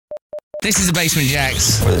This is the Basement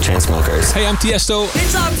Jacks. We're the Chainsmokers. Hey, I'm Tiesto.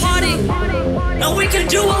 It's our party, and we can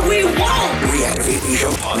do what we want. Reactivate Asia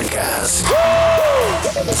Podcast.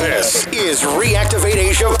 This is Reactivate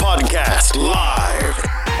Asia Podcast live.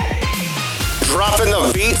 Dropping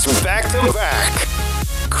the beats back to back.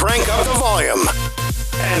 Crank up the volume,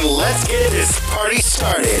 and let's get this party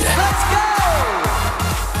started. Let's go!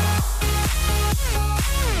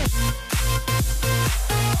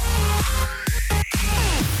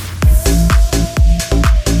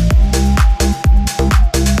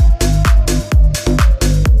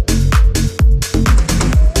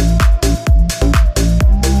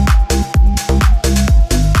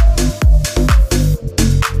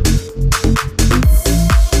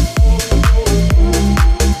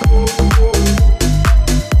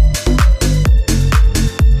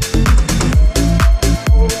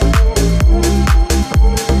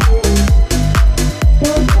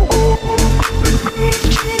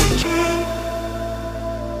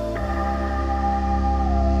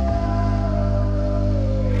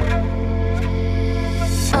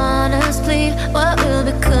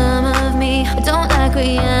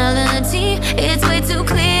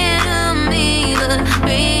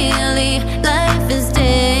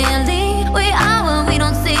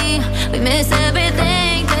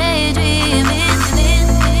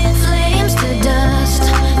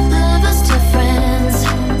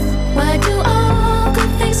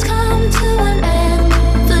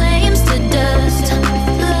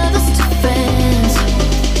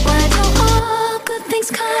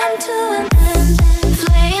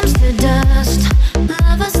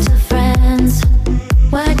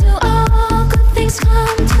 Why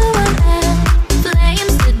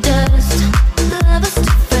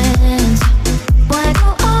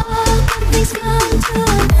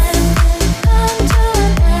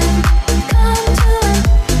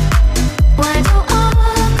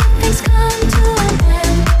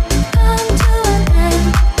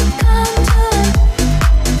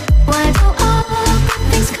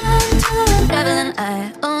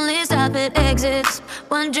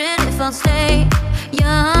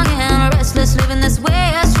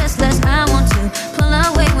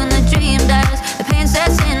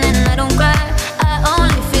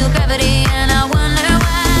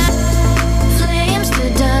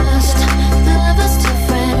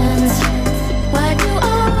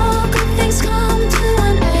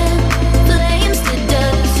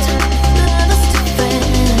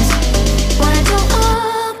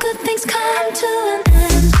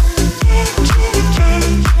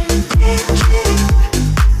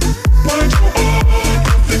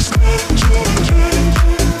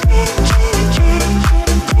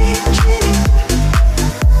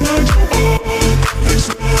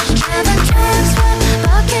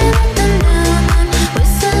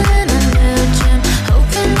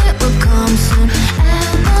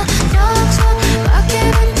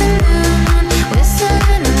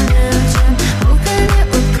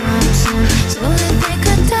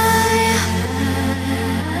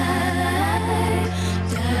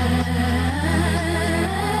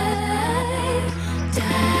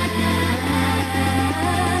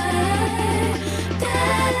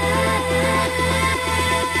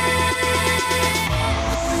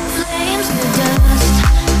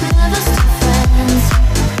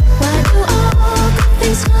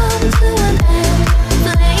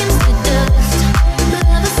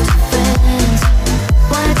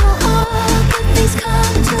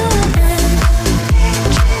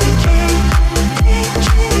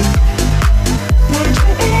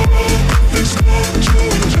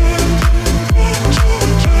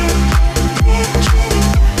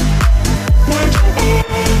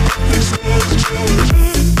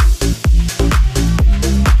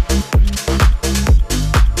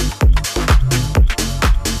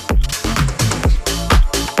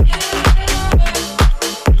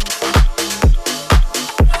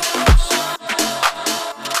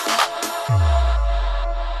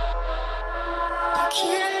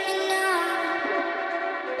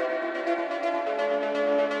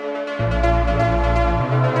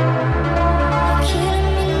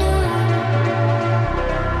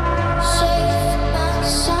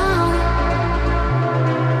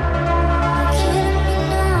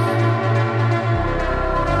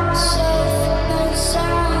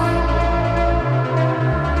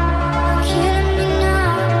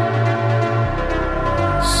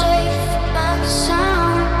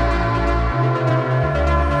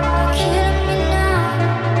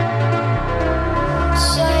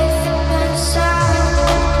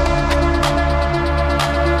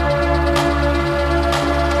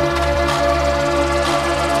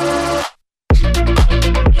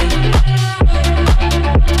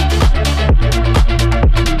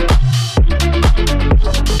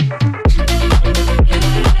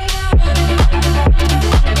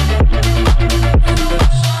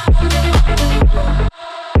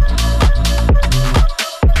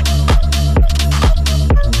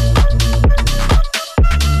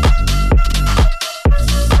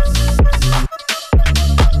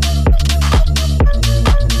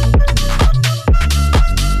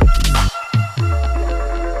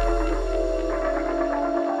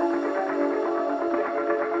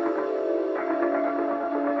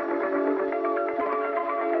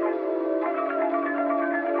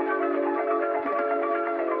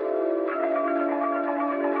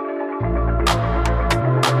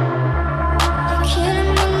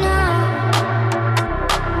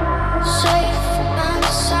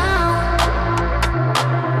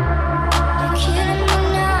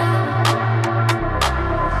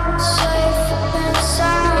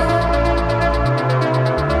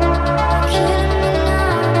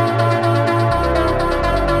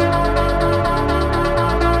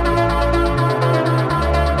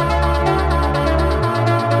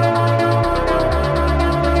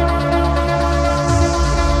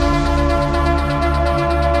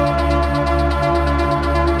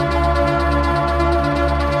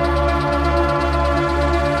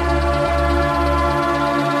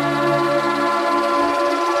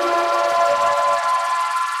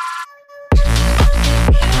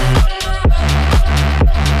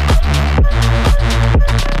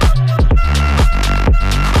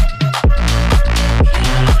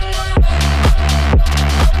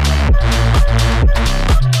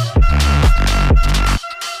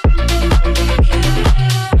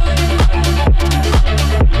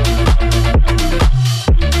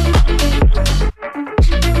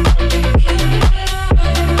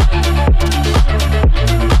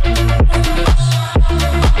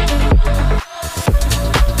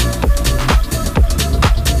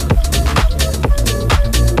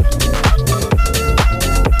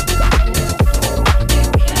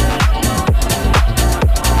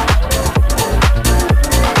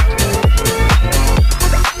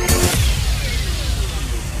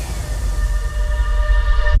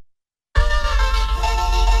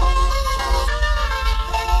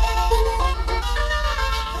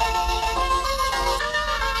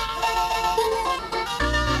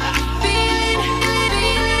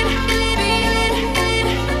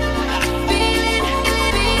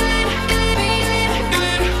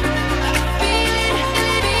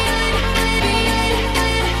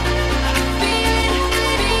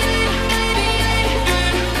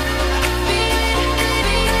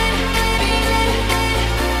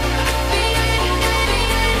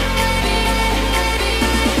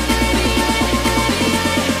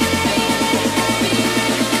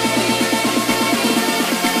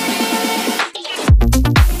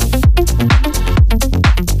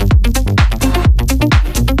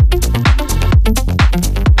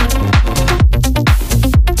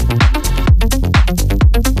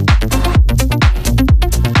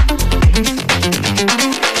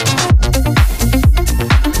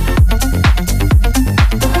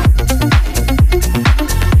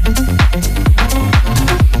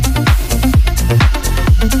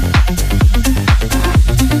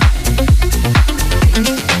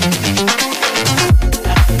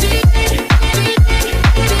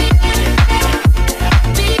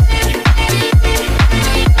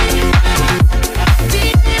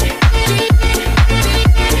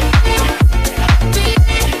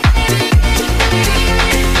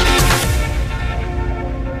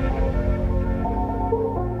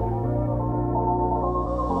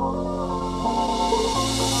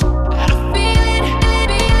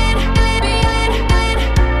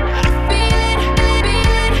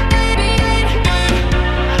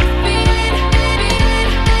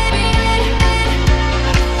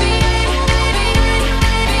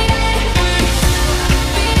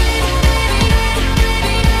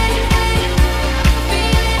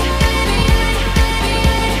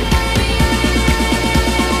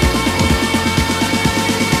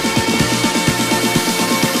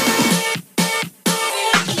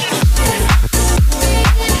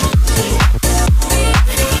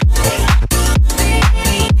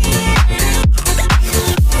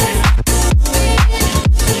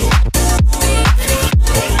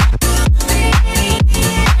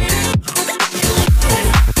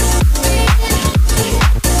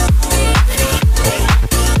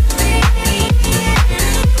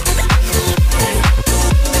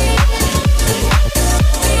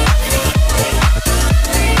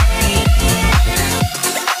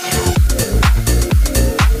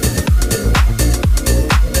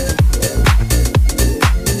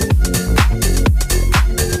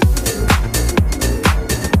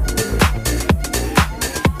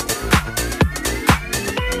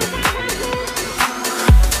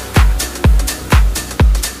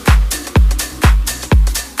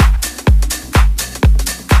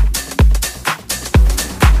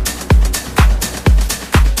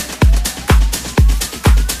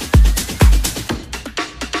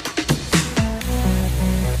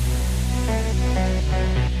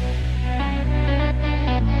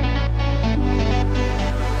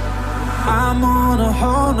I'm on a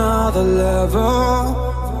whole nother level.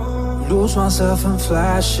 Lose myself in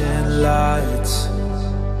flashing lights.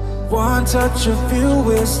 One touch of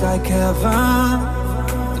you is like heaven.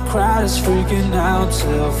 The crowd is freaking out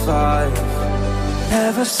till 5.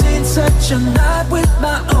 Never seen such a night with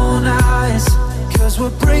my own eyes. Cause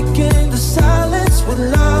we're breaking the silence with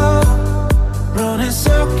love. Running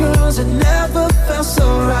circles, it never felt so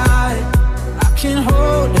right. I can't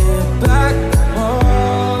hold it back more.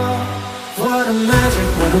 What a magic,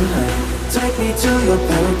 what a night. Take me to your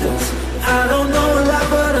paradise. I don't know a lot,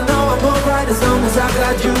 but I know I'm alright as long as I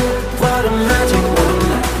got you. What a magic, what a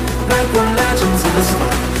night. Like we're legends in the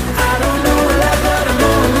sky. I don't know a lot, but I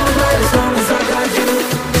know I'm alright as long as I got you.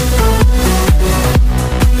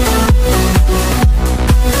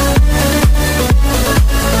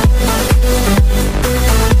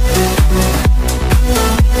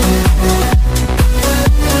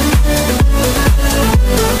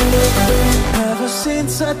 Never seen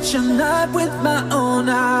such a night with my own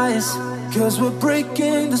eyes. Cause we're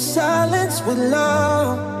breaking the silence with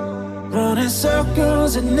love. Running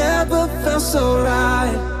circles, it never felt so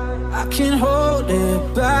right. I can't hold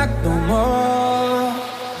it back no more.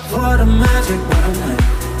 What a magic, what a night.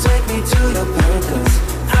 Take me to your paradise.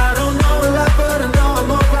 I don't know a lot, but I know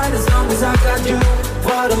I'm alright as long as I got you.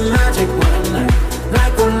 What a magic, what a night.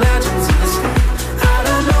 Like we're legends in the sky. I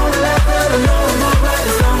don't know a lot, but I know I'm alright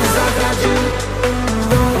as long as I got you.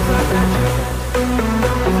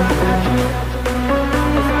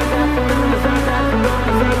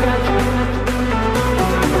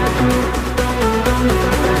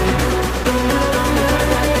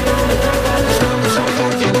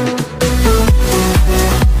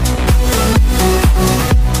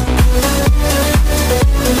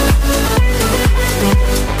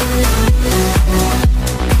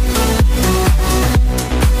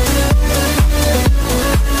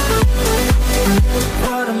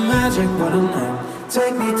 What a night.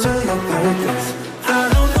 Take me to your paradise. I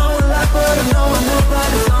don't know a lot, but I know I'm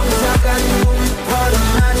alright as long as I got you. What a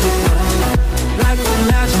magic, what a night. Like the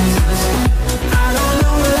legends in the sky. I don't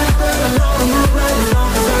know a lot, but I know I'm alright as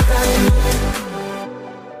long as I got you.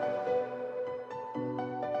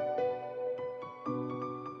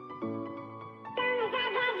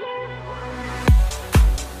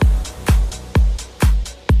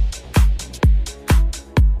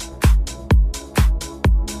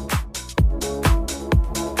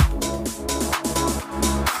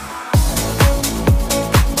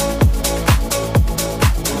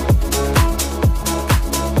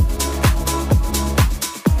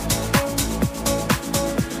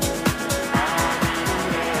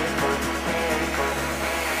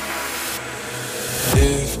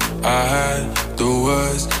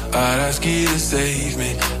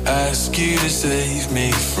 Ask you to save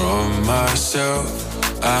me from myself.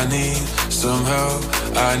 I need some help.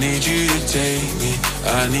 I need you to take me.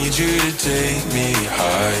 I need you to take me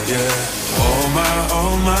higher.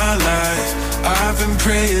 All my life I've been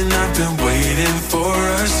praying, I've been waiting for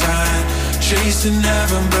a sign. Chasing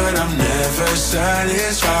heaven, but I'm never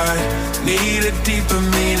satisfied. Need a deeper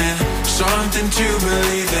meaning, something to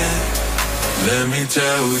believe in. Let me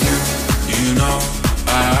tell you, you know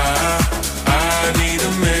I need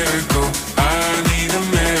a miracle, I need a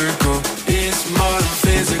miracle. It's more than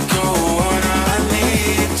physical, what I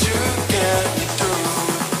need to get me through.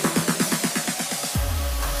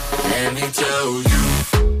 Let me tell you.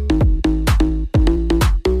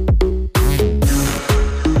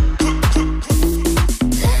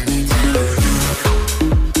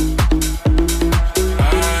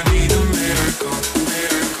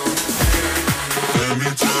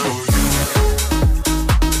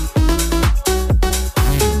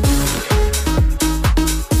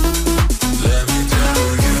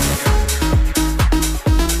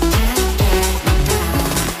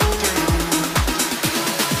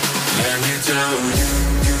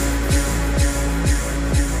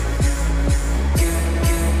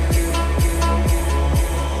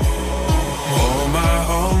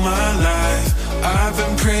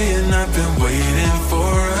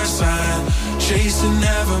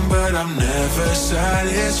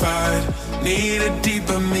 Need a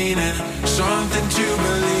deeper meaning, something to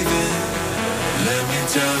believe in. Let me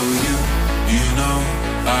tell you, you know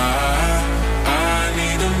I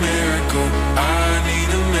need a miracle, I need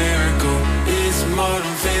a miracle. It's more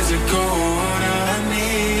than physical, what I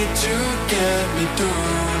need to get me through.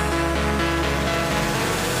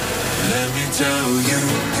 Let me tell you.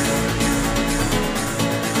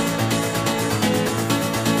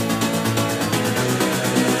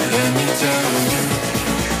 Let me tell you.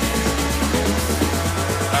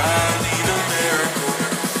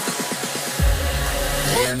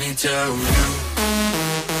 Let me tell you.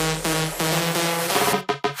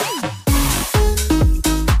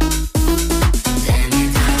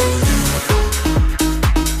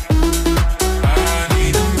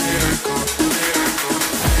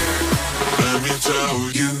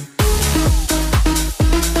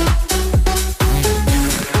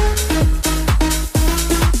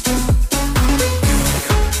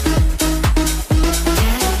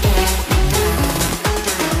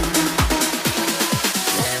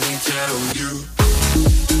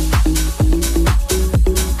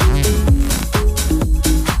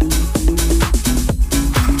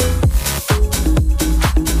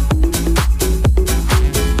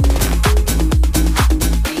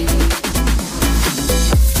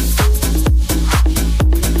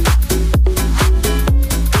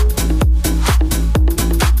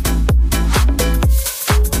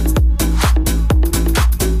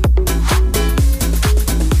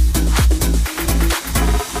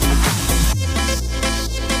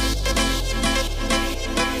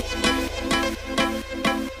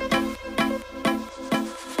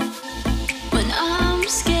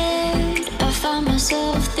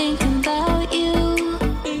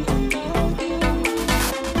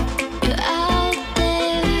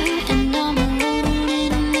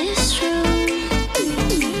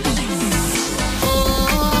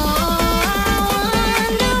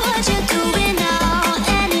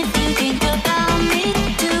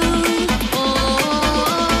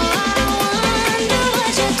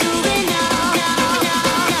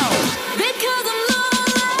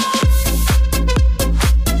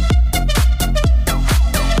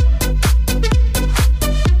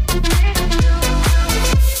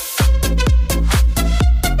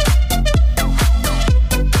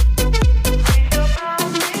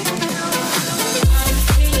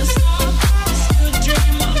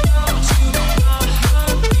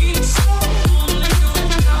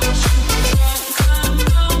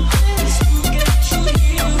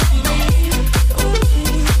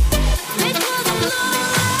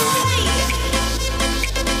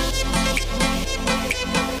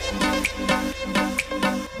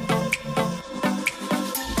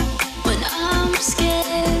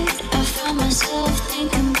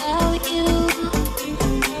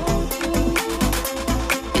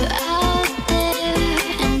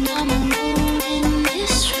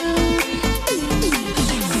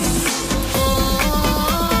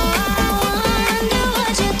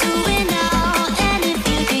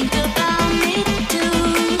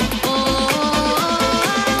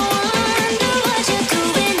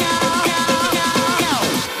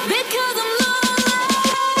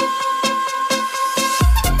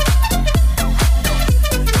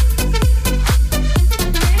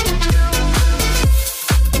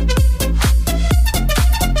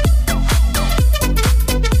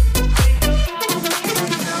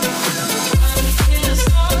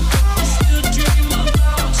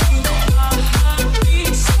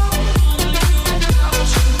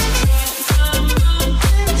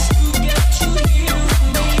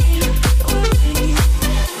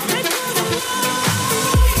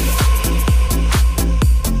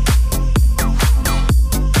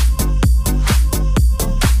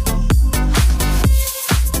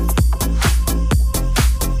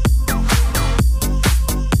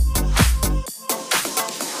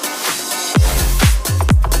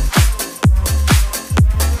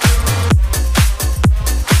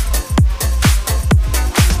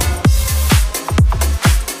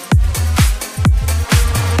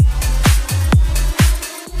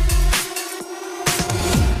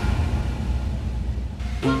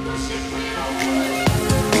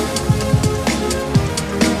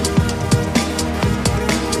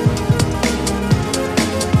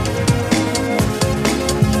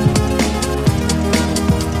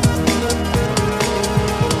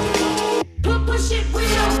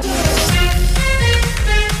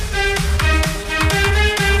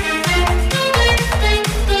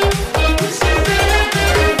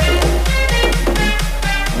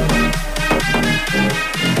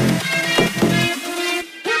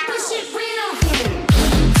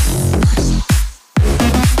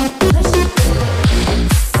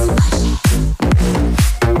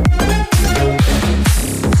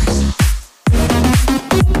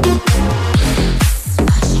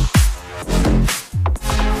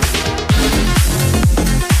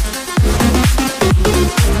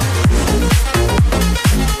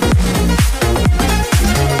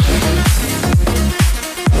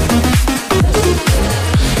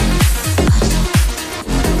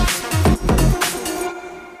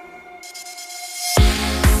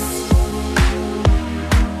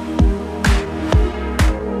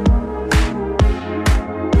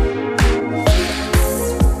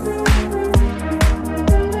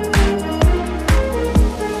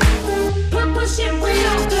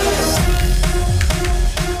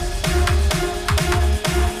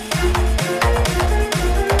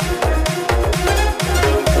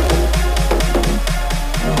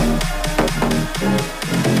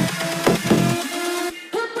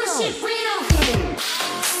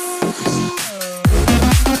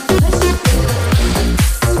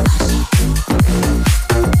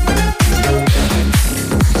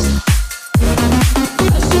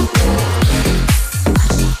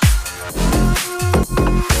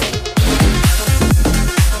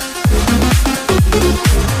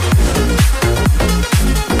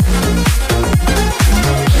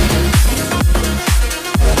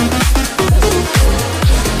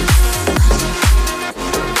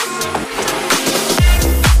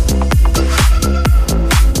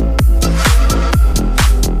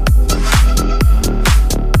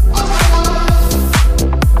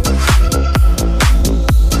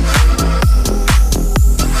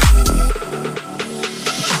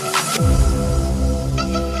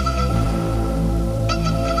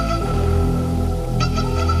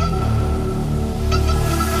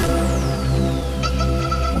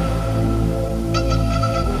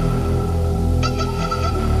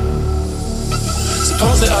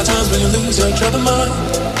 Suppose there are times when you lose your troubled mind.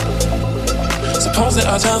 Suppose there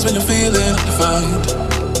are times when you're feeling undefined.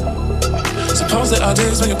 Suppose there are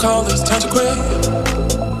days when you call this time to quit.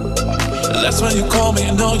 That's when you call me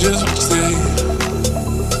and know just what to say.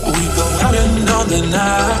 We go out and on the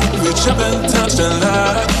night. We jump and touch the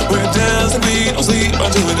light. We dance and we don't sleep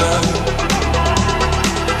until we die.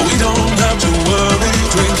 We don't have to worry.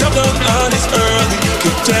 Drink up the night, it's early.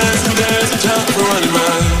 Keep dancing, there's a time for running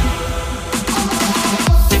right.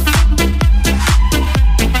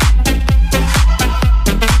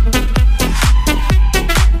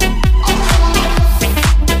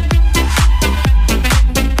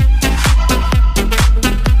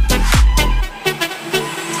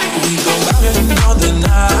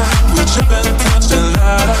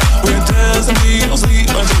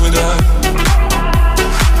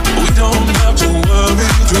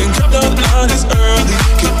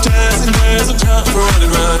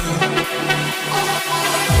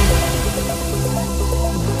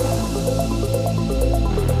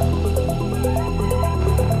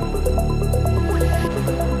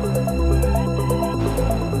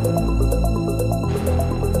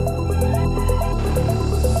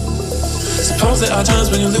 There are times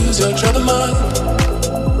when you lose your troubled mind.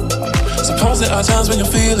 Suppose there are times when you're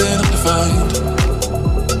feeling undefined.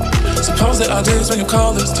 Suppose there are days when you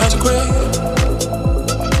call this time to quit.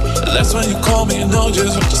 That's when you call me and know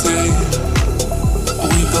just what to say.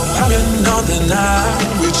 We go out and on the night.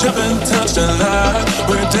 We jump and touch the light.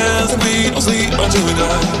 We dance and we don't sleep until we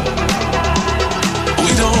die.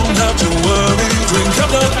 We don't have to worry. Drink up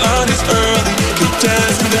the night, it's early. Keep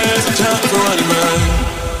dancing, there's a time for running right.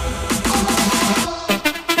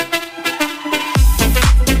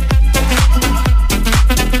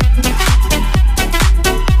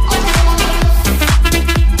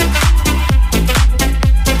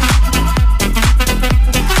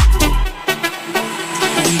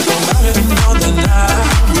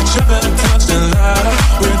 Jump and touch the light.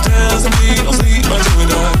 We dance and we don't sleep until we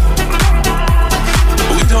die.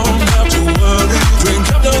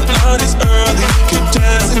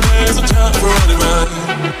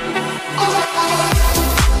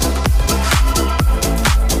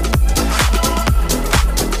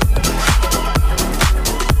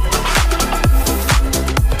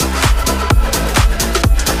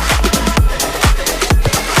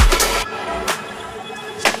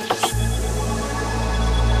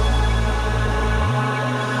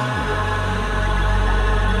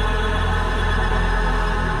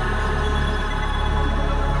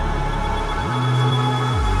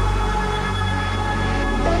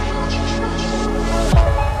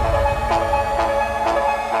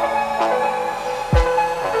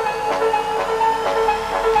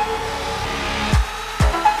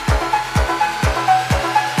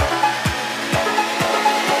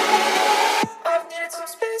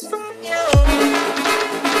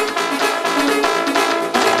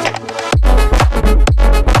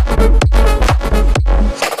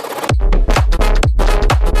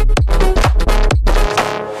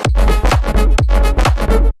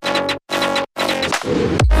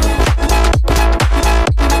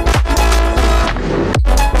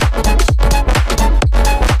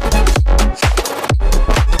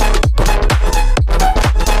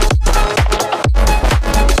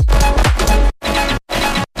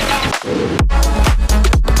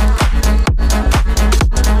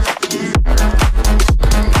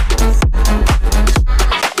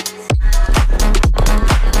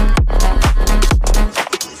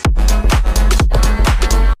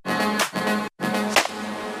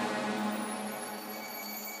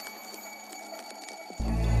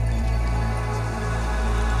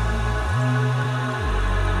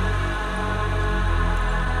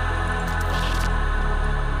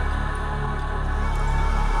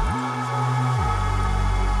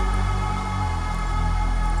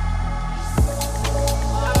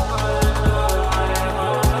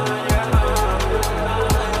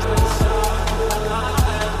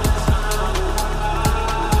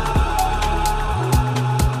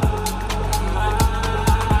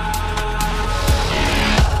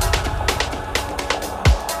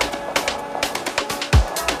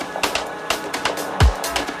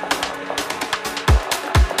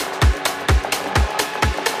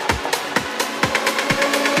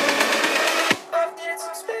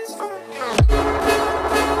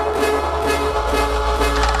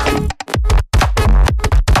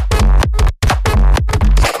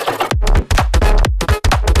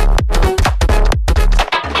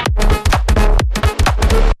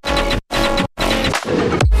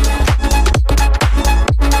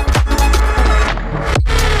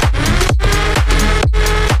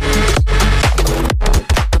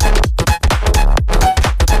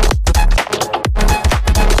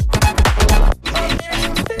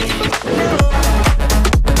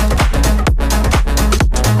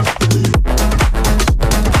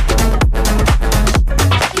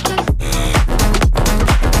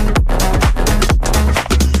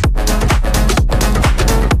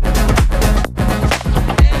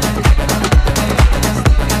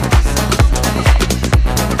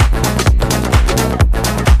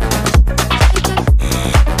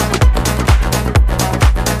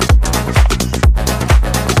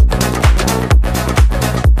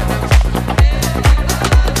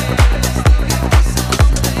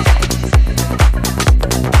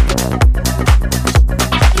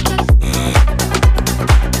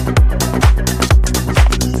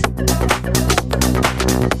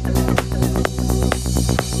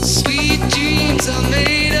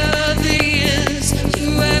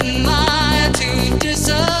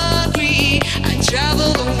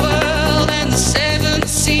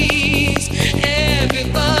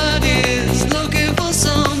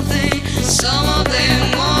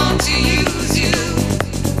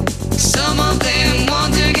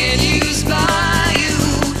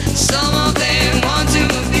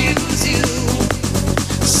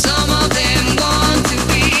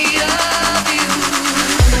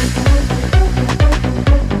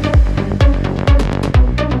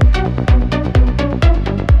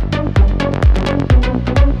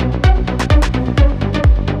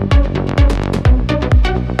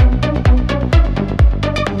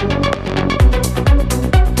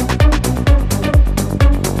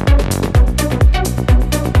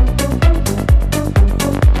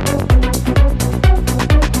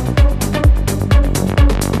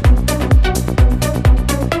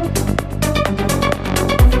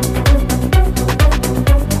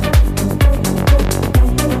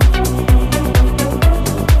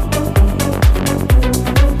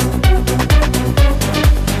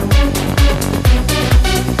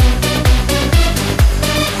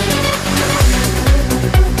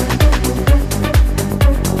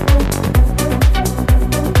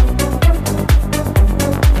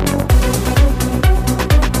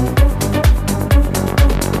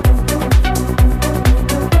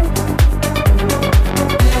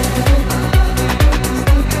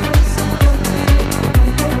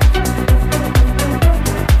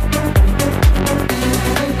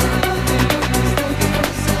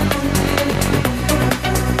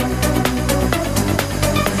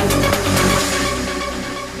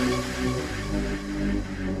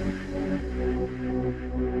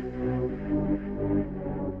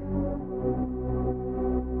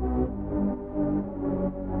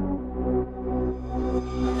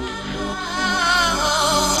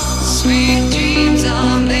 Sweet dreams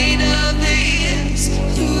are made of this.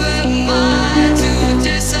 Who am I to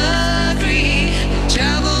disagree?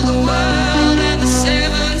 Travel the world and the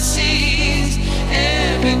seven seas.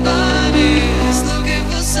 Everybody's looking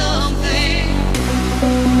for something.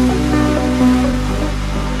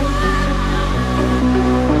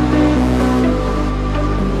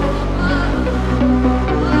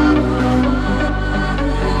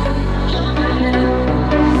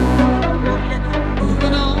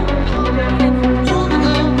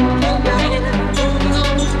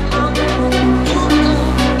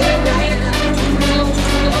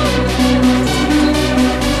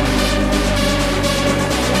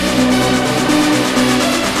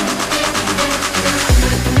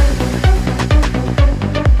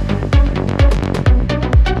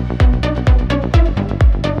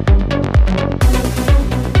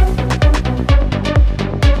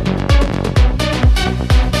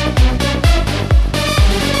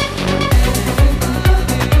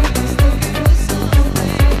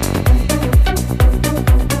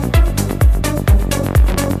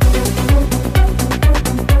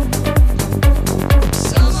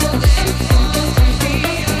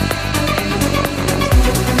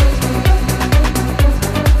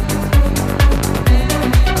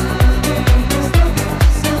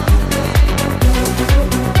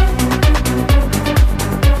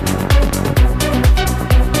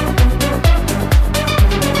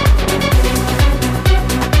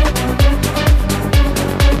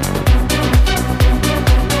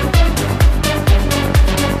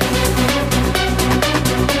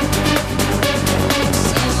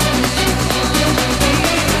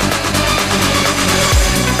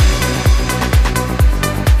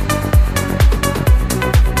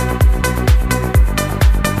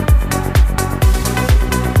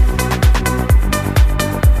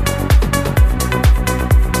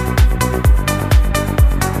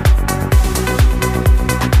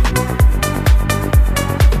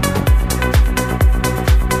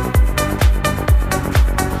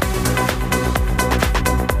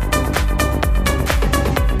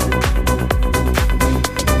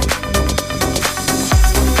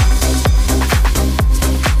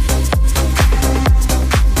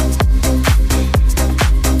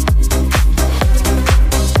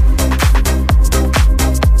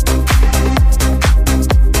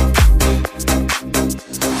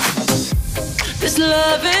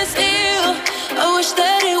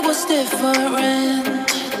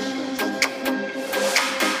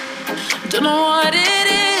 Don't know what it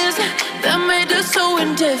is that made us so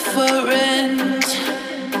indifferent.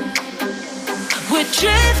 We're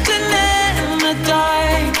drifting in the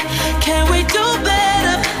dark. Can we do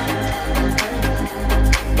better?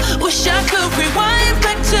 Wish I could rewind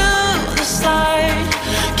back to the start.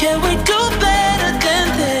 Can we do better than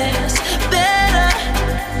this? Better.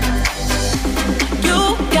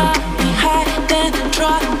 You got me high, then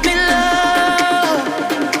drop me low.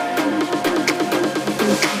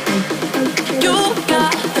 You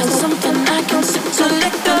got that's something I can sit to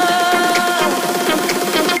let go.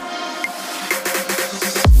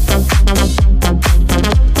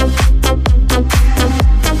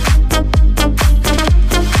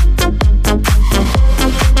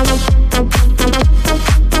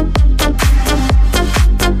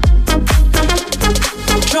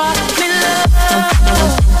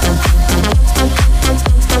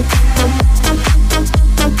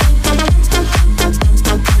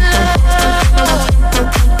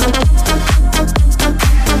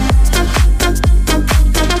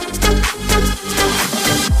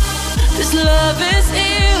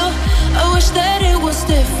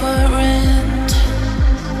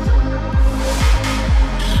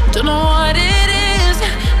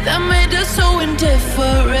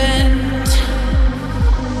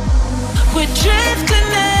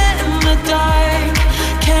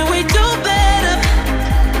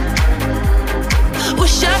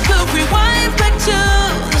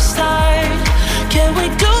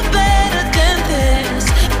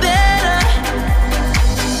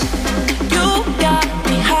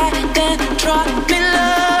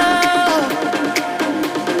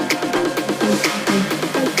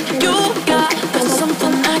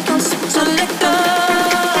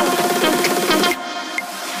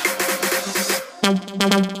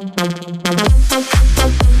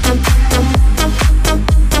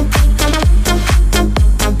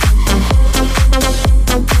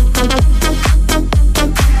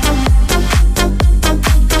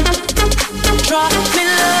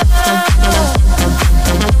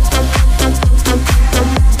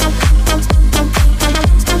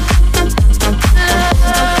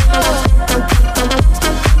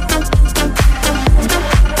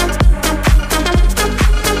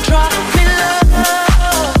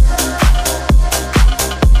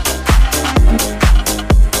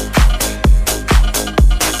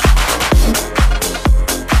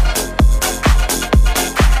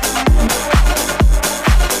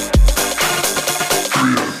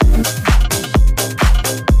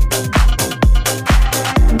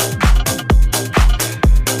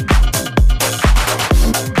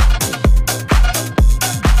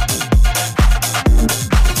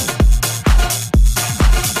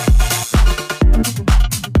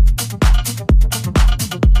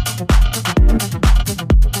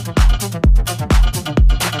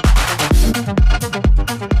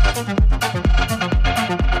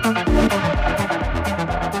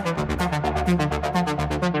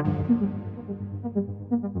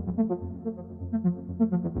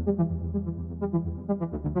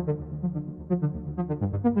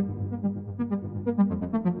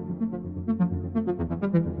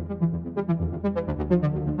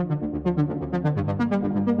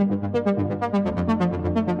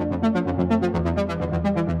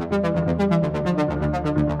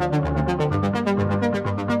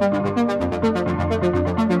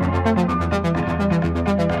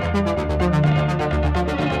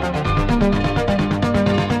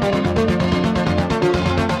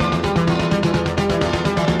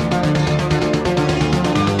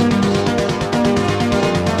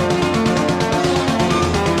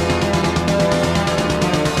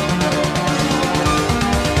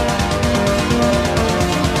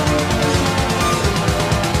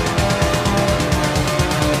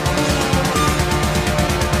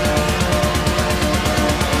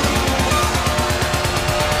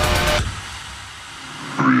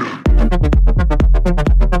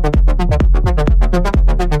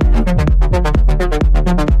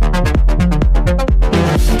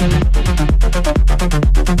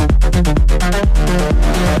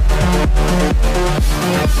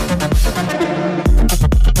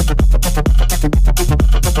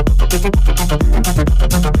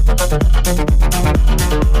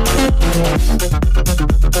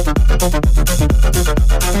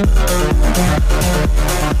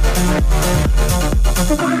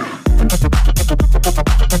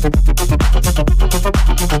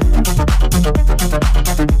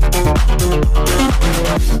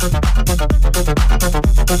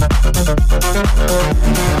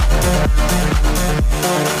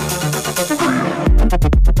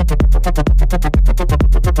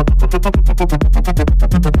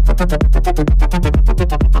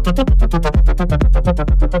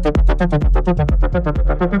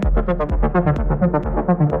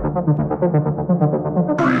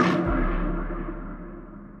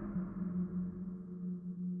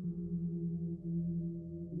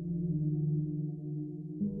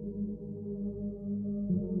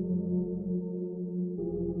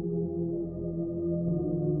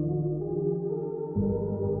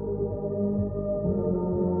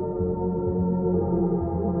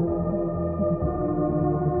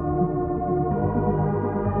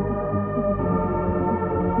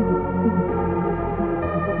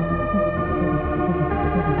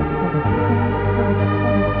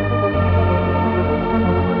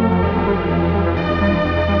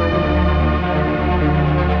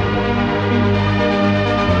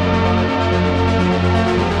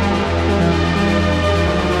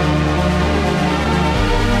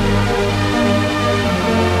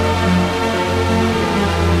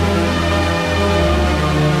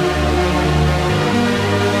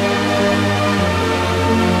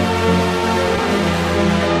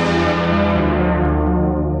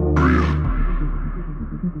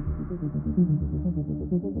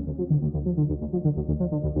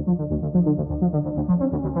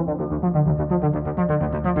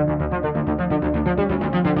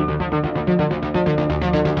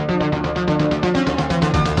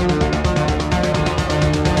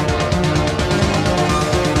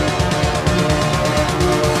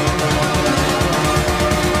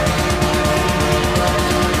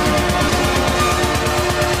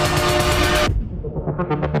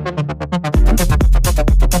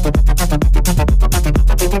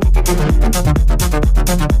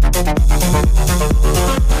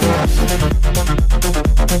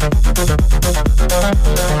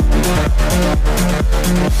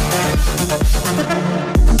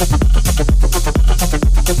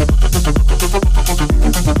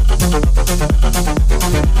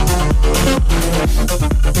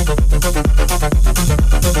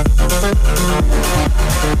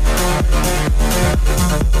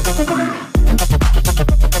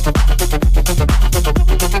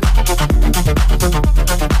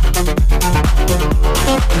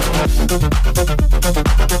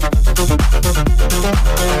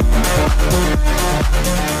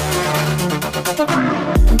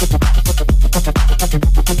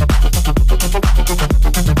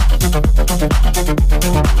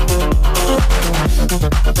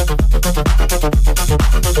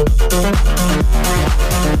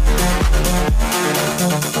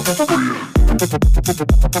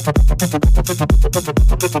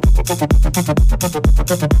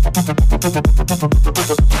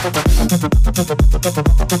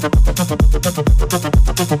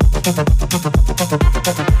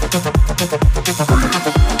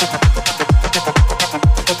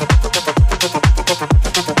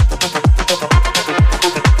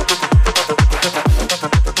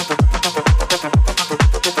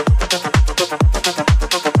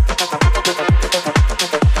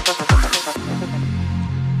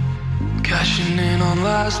 Cashing in on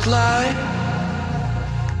last light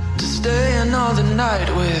to stay another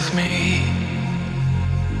night with me.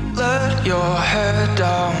 Let your head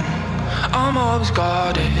down, I'm always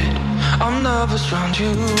guarded, I'm nervous around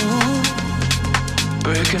you.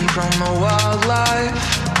 Breaking from the wildlife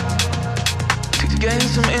to gain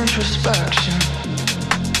some introspection.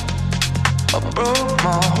 I broke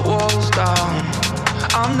my walls down,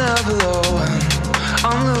 I'm never low and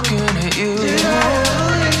I'm looking at you. Did I ever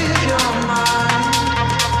leave your mind?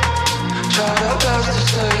 Tried our best to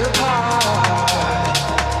stay apart.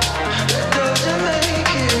 It doesn't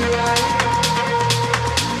make it right.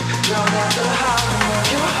 Drown out the howling of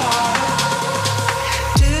your heart.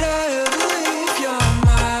 Did I ever leave your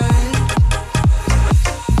mind?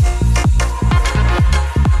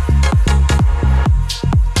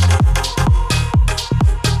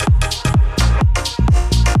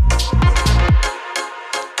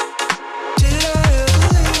 Did I ever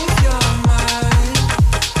leave your mind?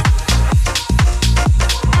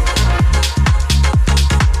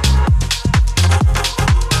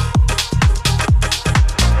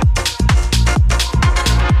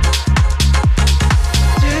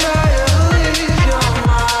 Did I ever leave your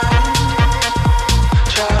mind?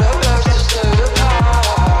 Tried our best to stay apart.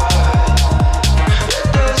 It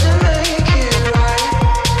doesn't make it right.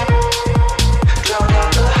 Drown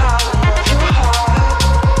out the howling of your heart.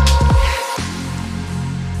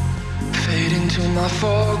 Fade into my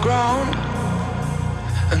foreground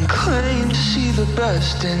and claim to see the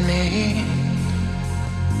best in me.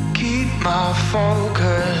 Keep my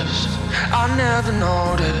focus, I never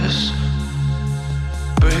notice.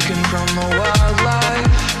 Breaking from the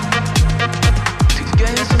wildlife to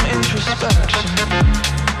gain some introspection.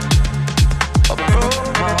 I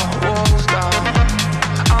broke my walls down,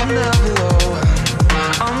 I'm never low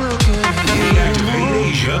and I'm looking at you. Reactivate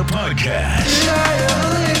Asia podcast. Did I ever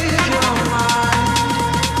leave your mind?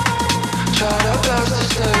 Tried our best to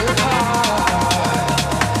stay apart.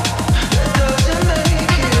 It doesn't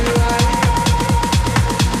make it right.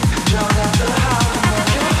 Drown out the howling of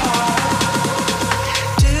your heart.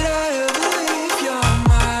 Did I ever leave your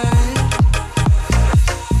mind?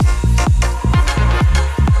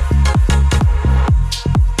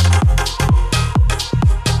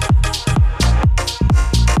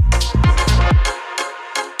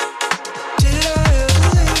 Did I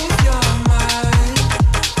ever leave your mind?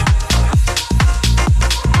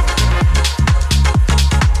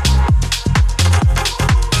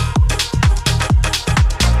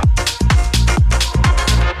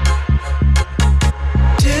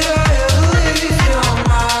 Did I ever leave your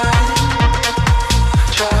mind?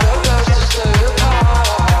 Tried our best to stay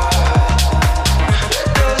apart. It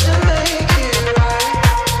doesn't make it right.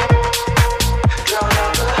 Drown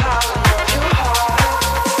out the howling of your heart.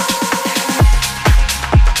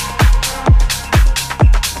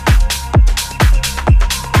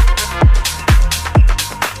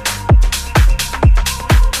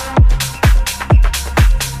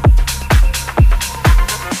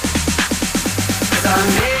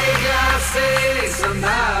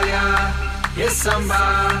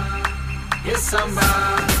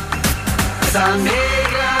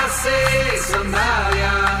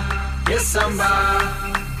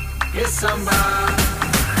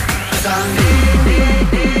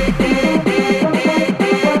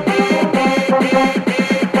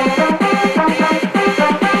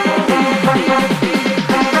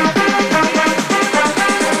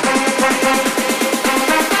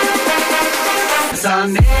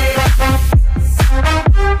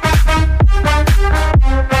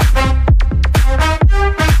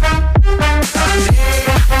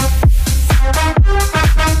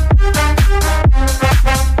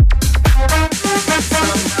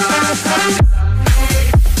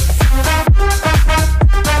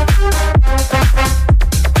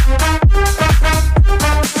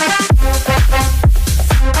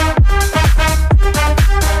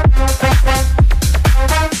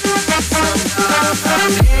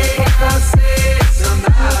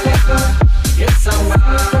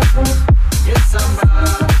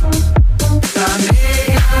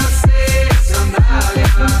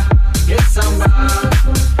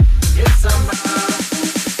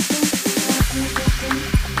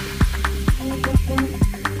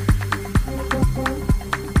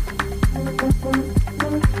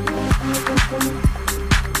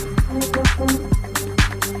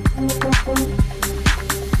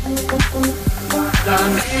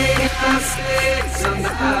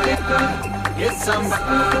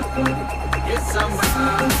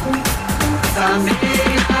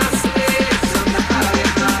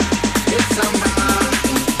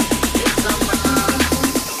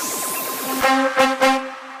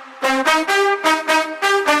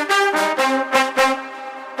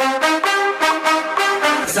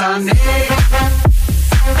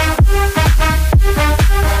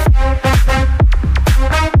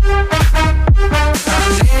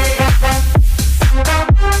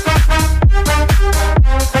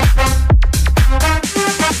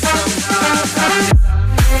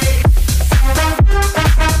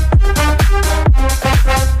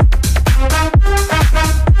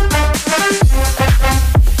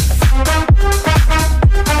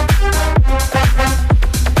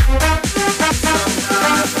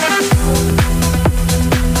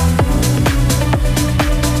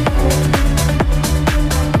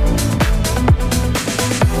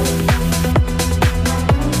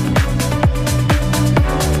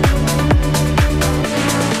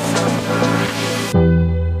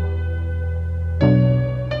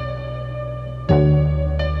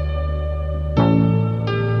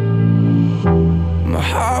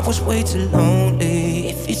 heart was way too lonely.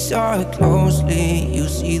 If you saw it closely, you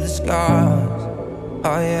see the scars.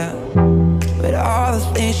 Oh yeah. But all the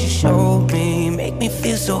things you showed me make me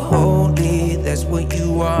feel so holy. That's what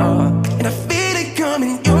you are. And I feel it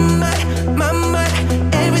coming. You're my mind.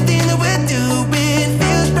 Everything that we're doing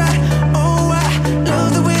feels right. Oh, I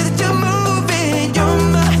love the way that you're moving. You're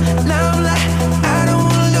my limelight. I don't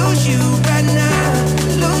wanna lose you right now.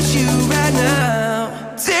 Lose you right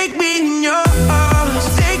now. Take me in your arms.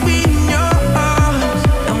 Take me in your arms.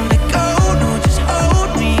 Don't let go. No, just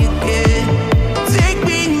hold me again. Take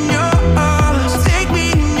me in your arms. Take me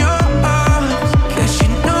in your arms. 'Cause you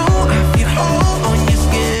know I feel whole on your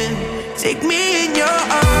skin. Take me in your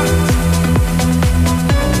arms.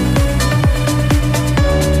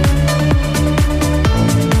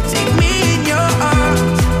 Take me in your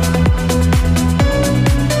arms.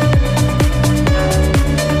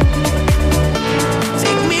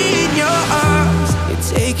 Take me in your arms. You're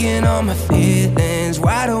taking all my feelings.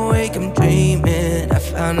 Wide awake, I'm dreaming. I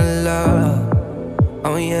found a love.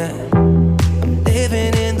 Oh yeah. I'm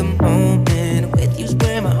living in the moment. With you's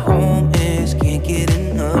where my home is. Can't get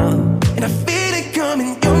enough. And I feel it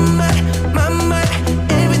coming. You're my mind.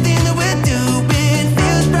 Everything that we're doing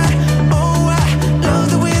feels right. Oh, I love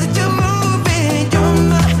the way that you're moving. You're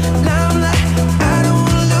my limelight. I don't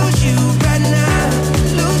wanna lose you right now.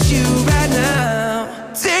 Lose you right now.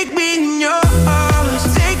 Take me in your arms.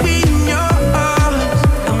 Take me in your arms.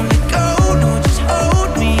 Don't let go. No, just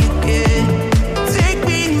hold me again. Take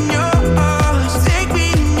me in your arms. Take me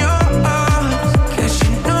in your arms. 'Cause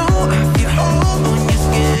you know I feel whole on your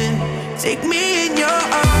skin. Take me in your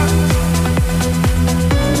arms.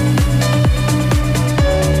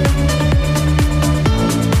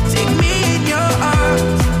 Take me in your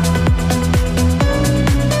arms.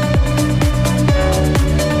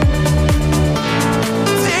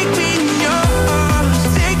 Take me in your arms.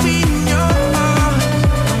 Take me in your arms.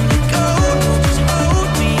 Don't let go. No, just hold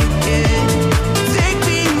me again. Take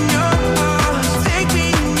me in your arms. Take me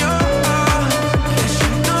in your arms. 'Cause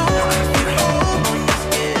you know I feel whole on your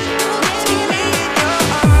skin. Take me in your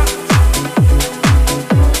arms.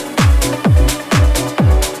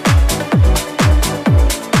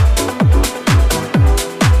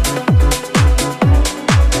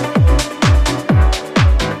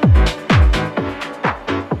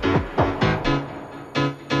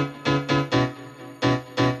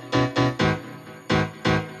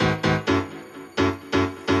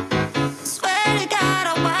 Swear to God,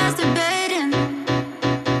 I was debating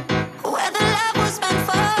whether love was meant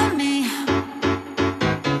for me.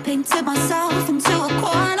 Painted myself into a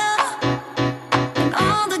corner, and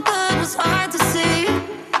all the good was hard to see.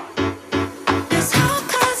 'Cause how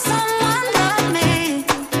could someone love me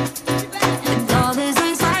with all this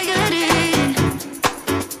anxiety?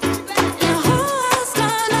 And who was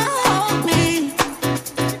gonna hold me?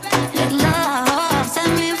 Let love set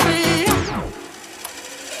me free.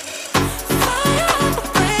 Fire up,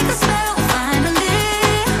 break the spell finally.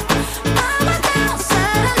 I'm down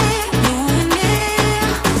suddenly, you and me.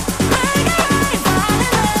 Make it right, fall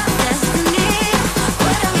in love.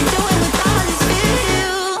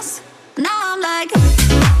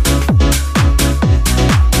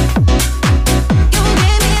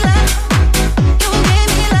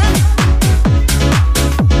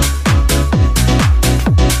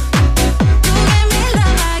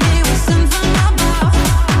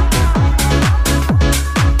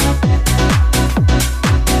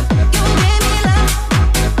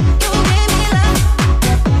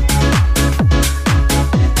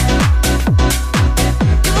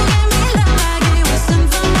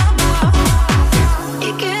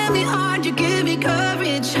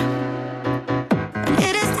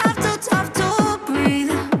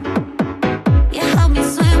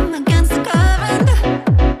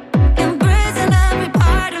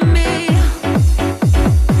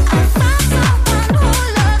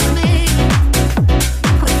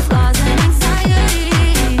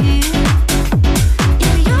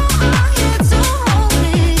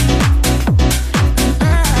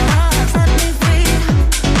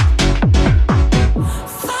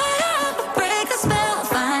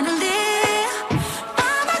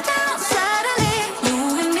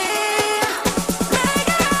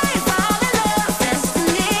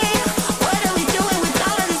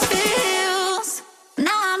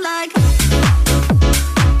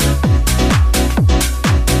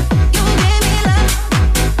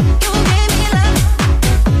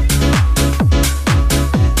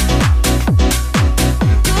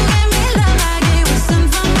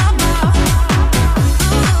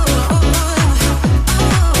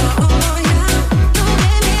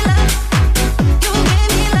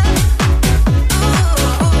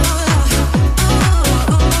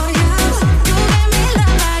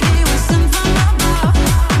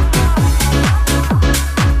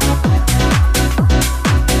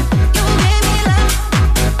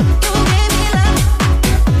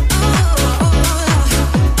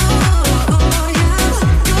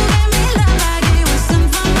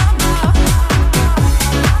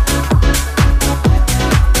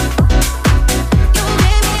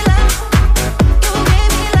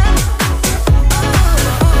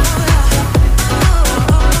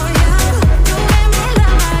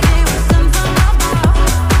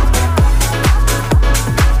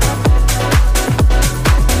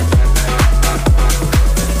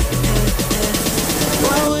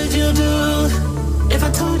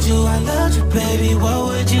 you I loved you, baby, what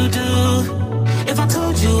would you do? If I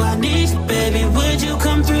told you I need you, baby, would you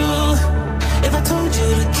come through? If I told you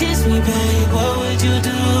to kiss me, babe, what would you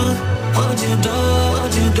do? What would you do? What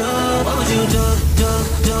would you do? What would you do?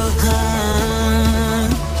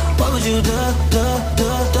 What would you do?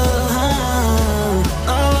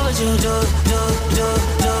 Oh, what would you do?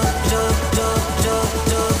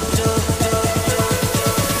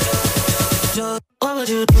 What would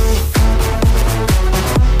you do?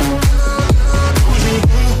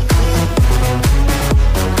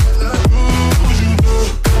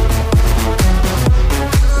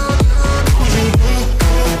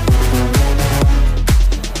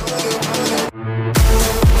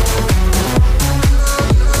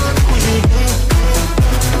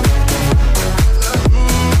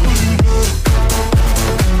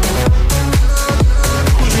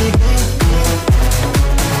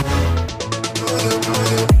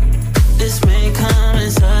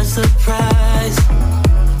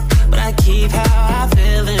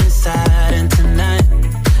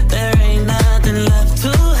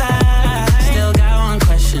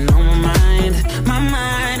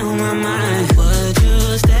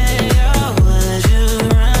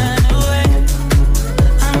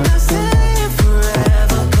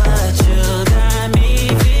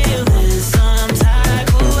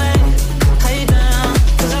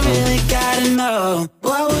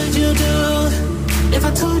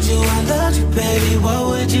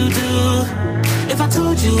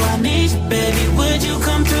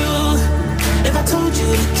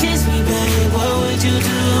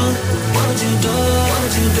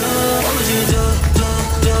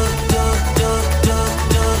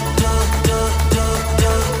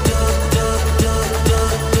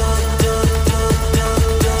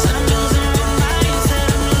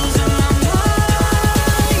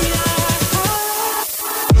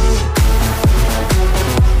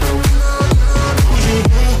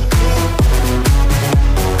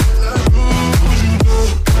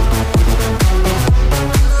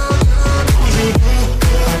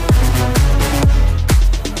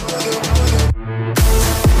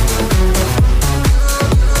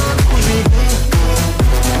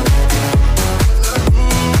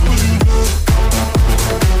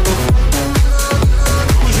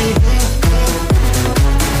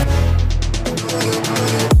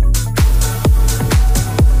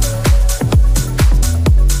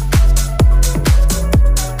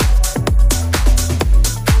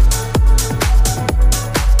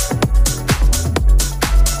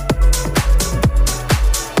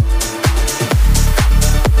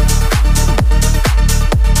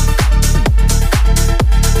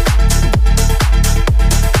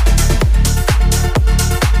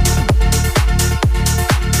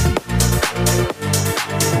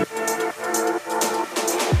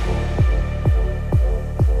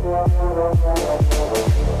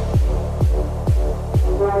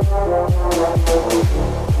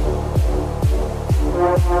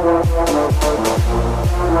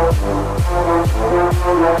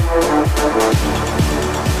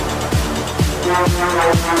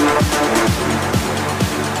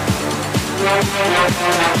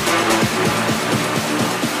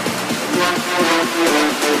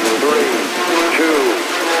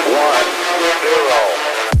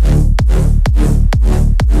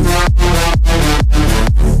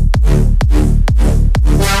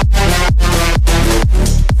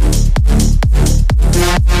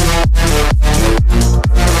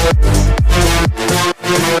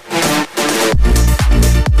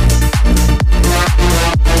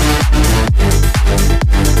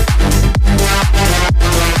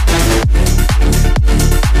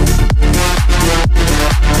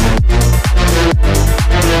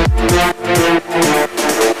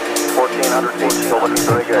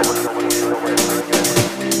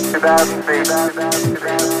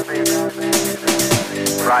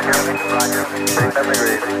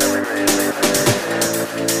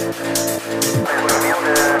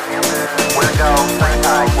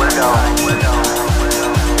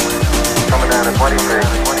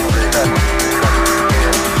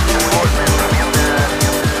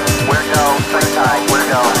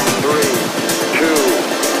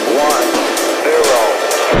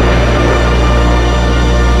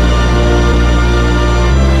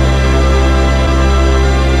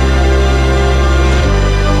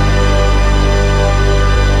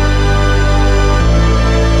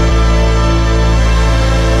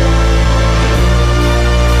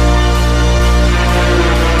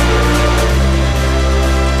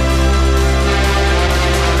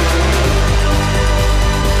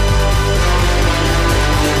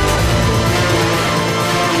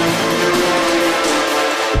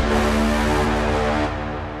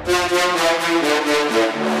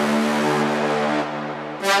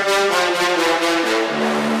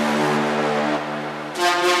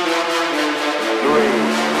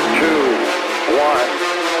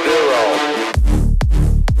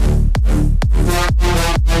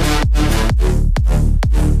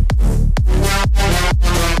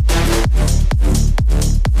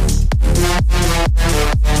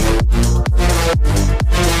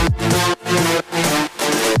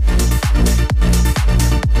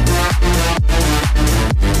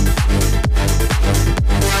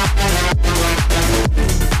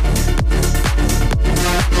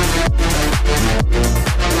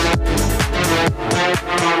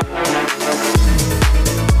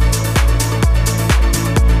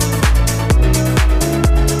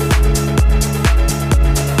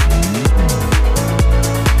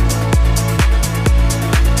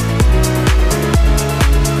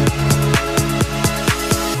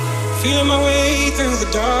 Feeling my way through the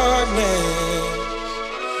darkness,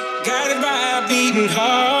 guided by a beating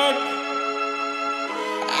heart.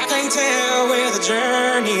 I can't tell where the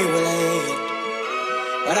journey will end,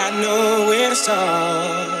 but I know where to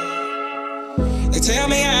start. They tell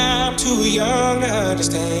me I'm too young to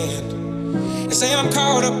understand. They say I'm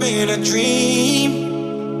caught up in a dream.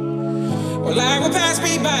 Well, life will pass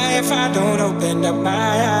me by if I don't open up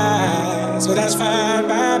my eyes. Well, that's fine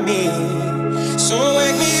by me. So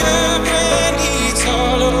wake me up when it's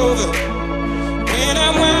all over, when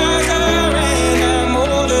I'm wiser and I'm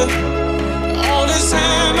older. All this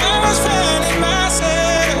time I was finding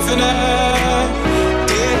myself and I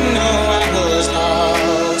didn't know I was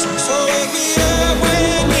lost. So wake me up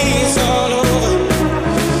when it's all over,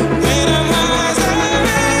 when I'm wiser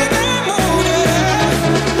and I'm older.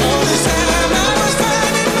 All this time I was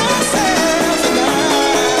finding myself and I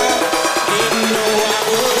didn't know I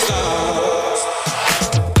was lost.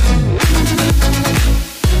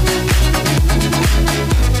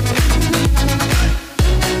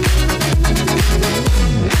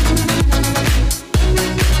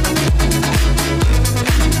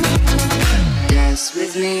 Dance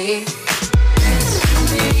with me.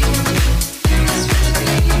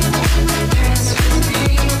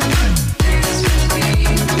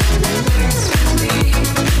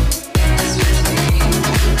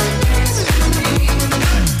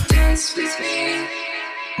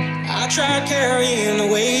 I tried carrying the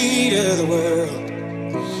weight of the world,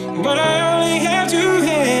 but I only have two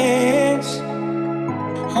hands.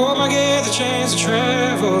 Hope I get the chance to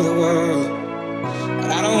travel the world,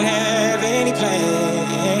 but I don't have any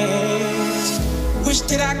plans. Wish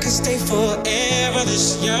that I could stay forever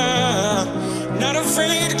this young, not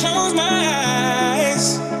afraid to close my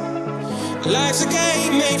eyes. Life's a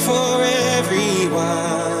game made for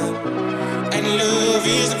everyone, and love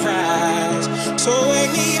is the prize. So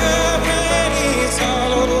wake me up when it's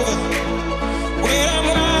all over, when I'm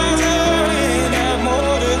wiser and I'm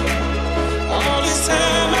older. All this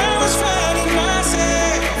time I was finding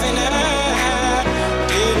myself and I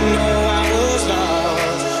didn't know I was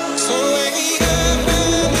lost. So wake me up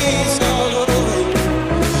when it's all over,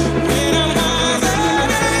 when I'm wiser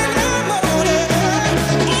and I'm older.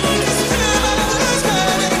 All this time I was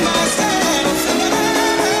finding myself and I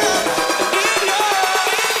didn't know.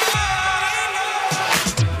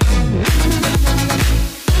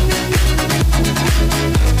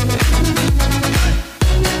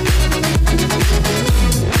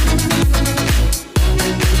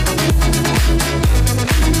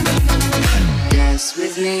 Dance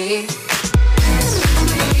with me.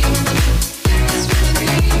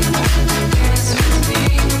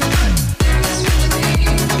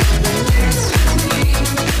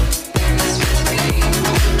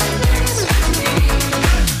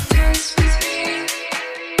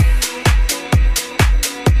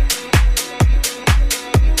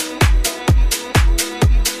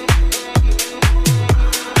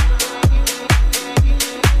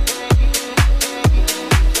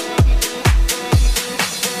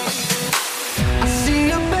 I see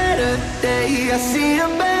a better day. I see a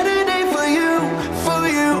better day for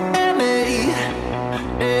you and me.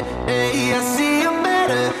 I see a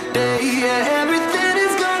better day. Yeah, everything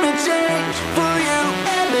is gonna change for you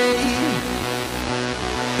and me.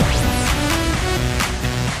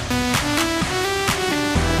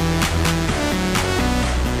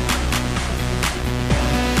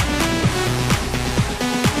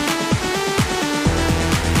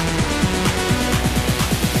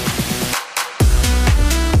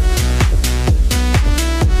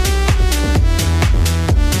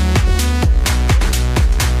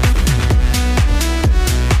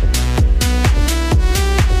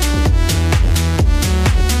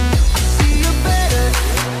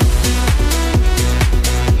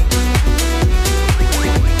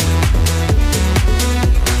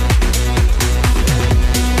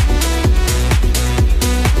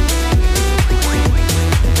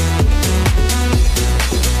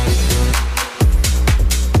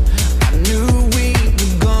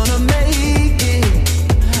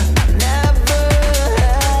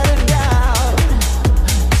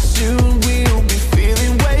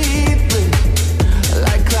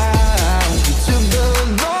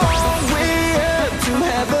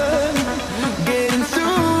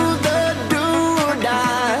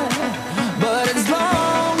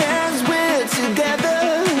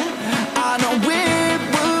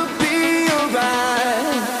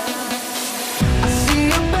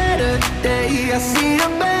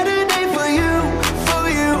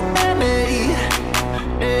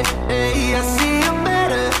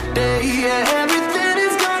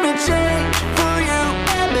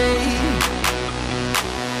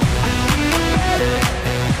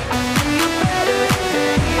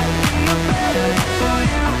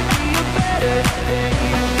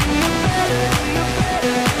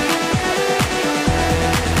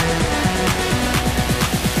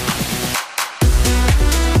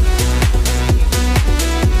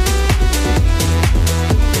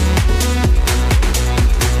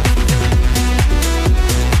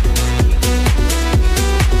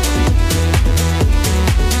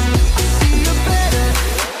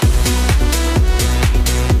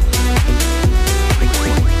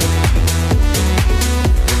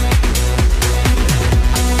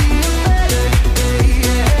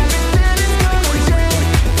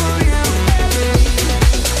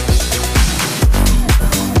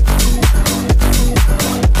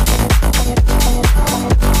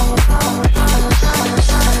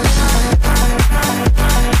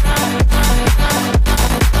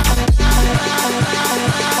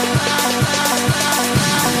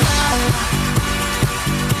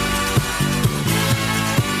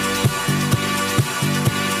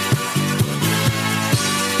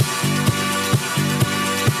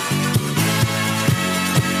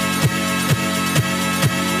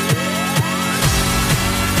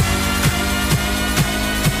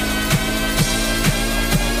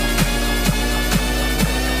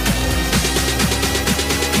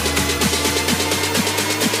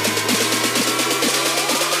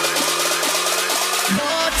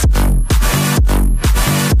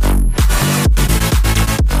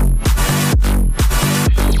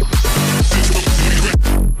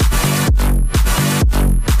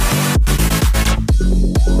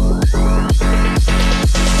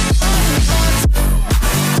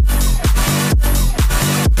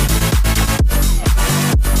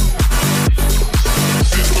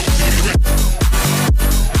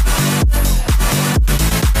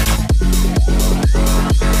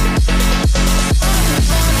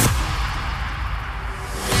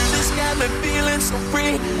 feeling so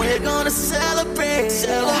free. We're gonna celebrate,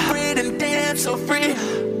 celebrate and dance so free.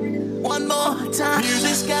 One more time.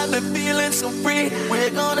 Music's got me feeling so free.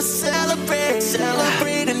 We're gonna celebrate,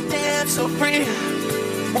 celebrate and dance so free.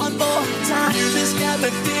 One more time. Music's got me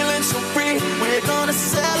feeling so free. We're gonna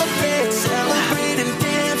celebrate, celebrate and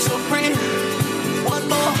dance so free. One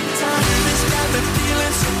more time. Music's got me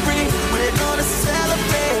feeling so free. We're gonna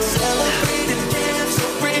celebrate, celebrate and dance so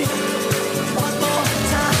free. One more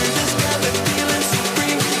time. Music's got me feeling so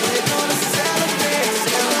free. We're gonna celebrate,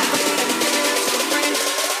 celebrate and dance so free.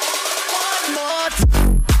 One more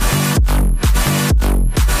time.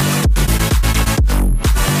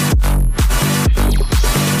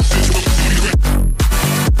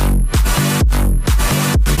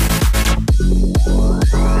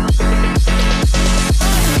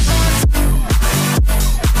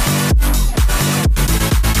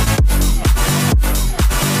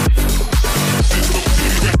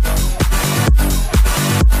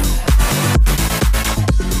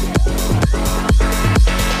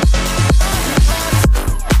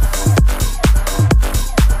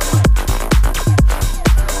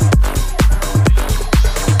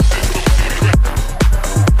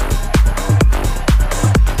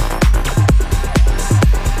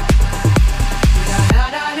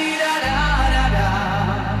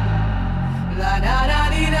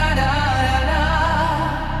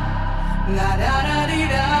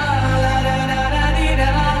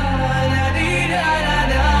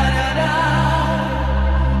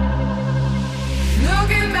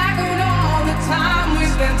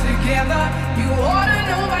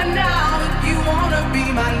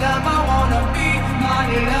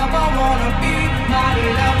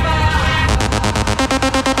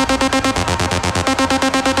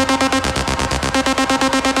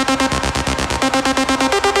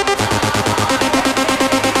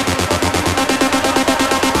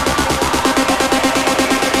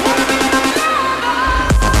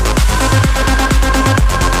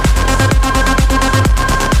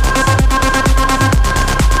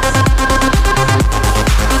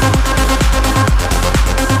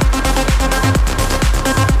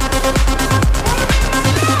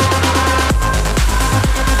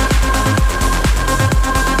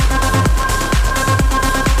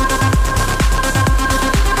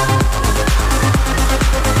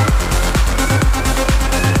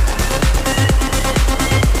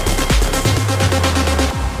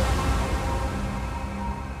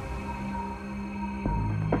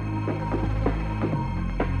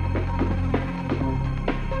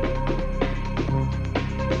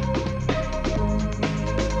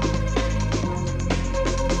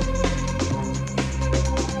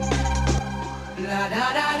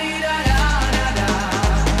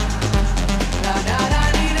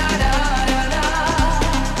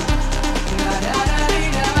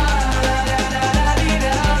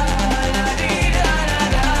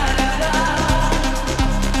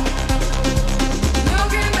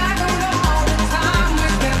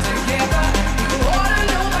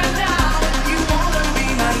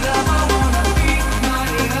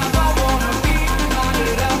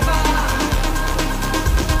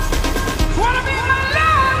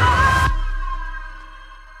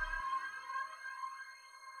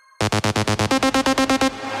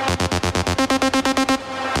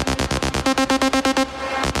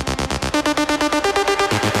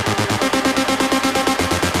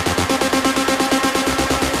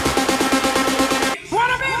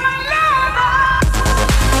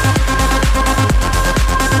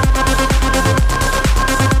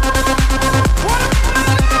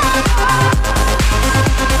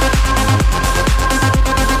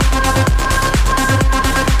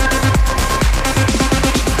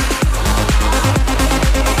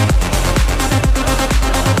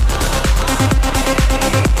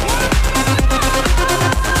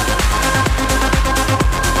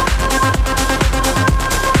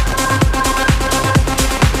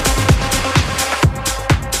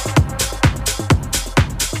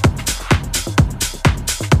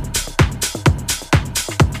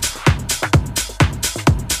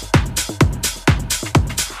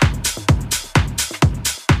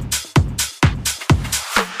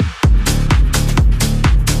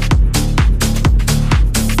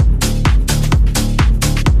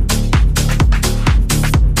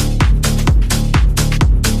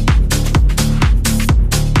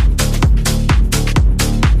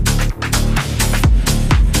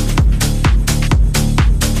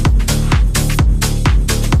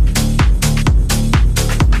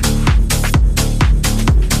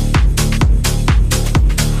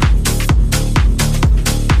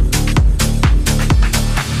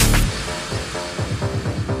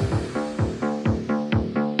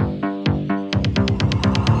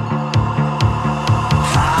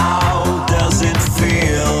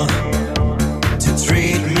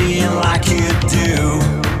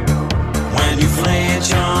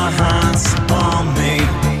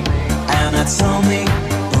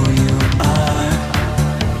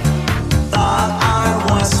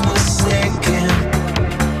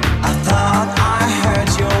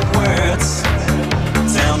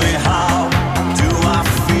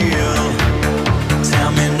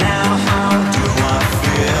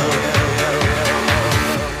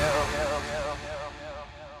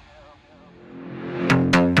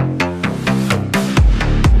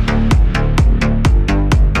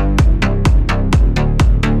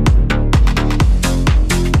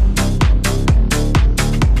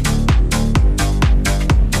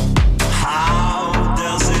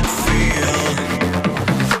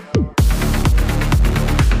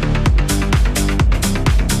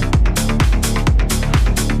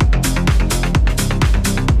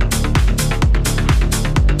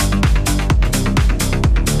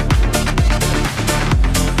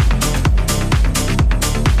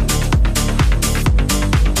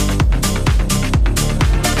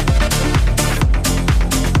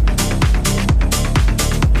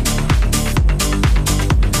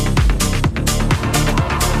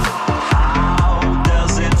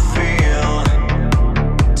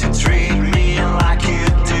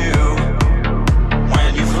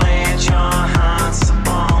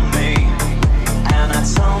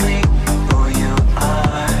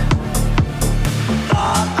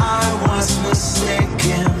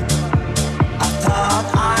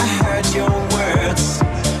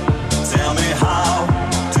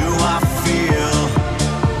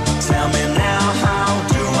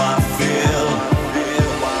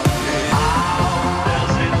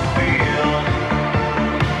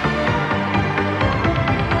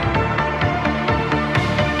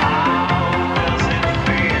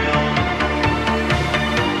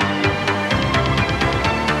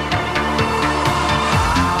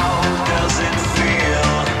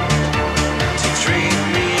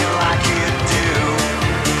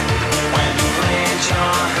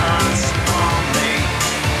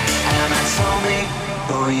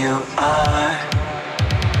 you are.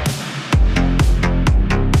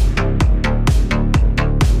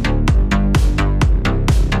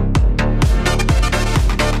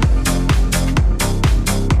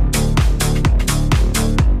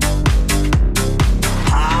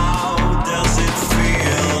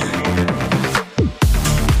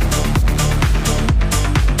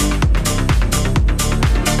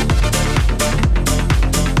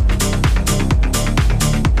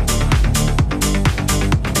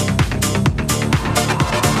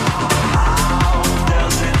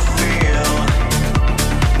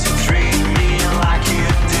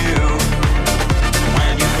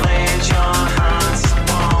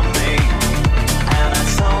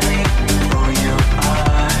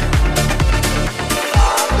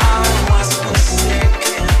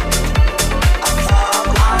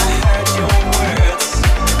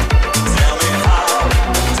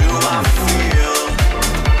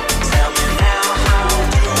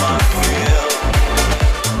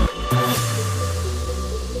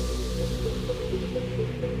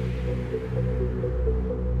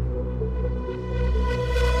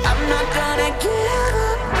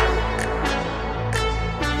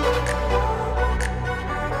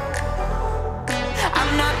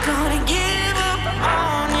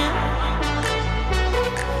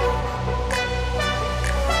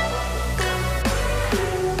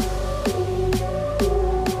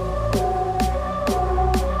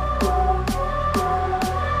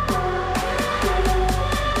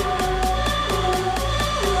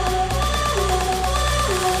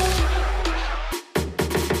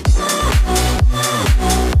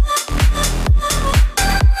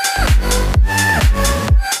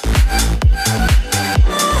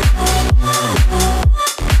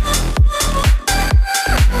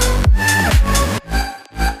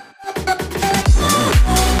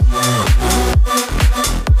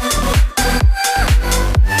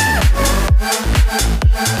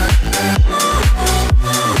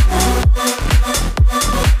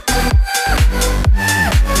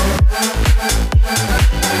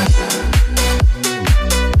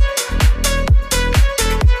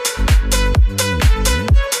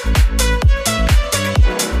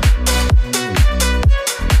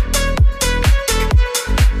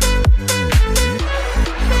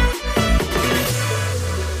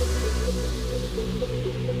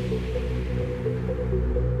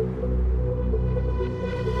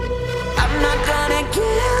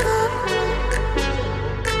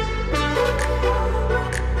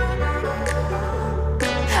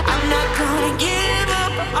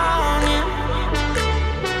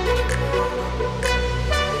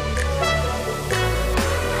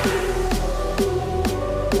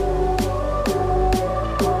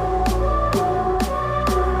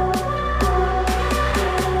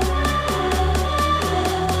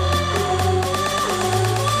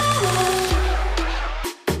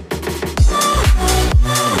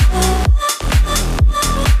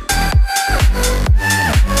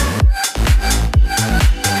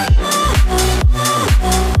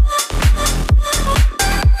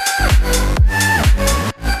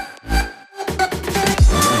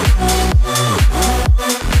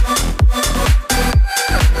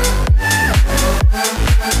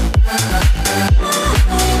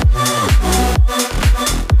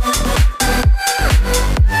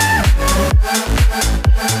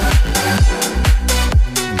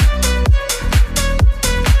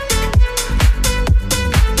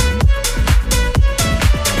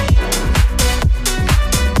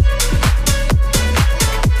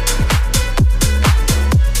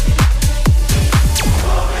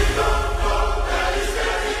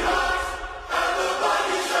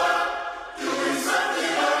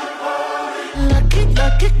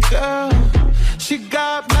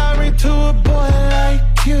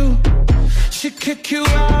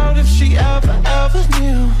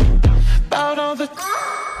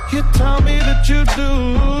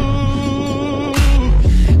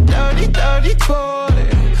 Daddy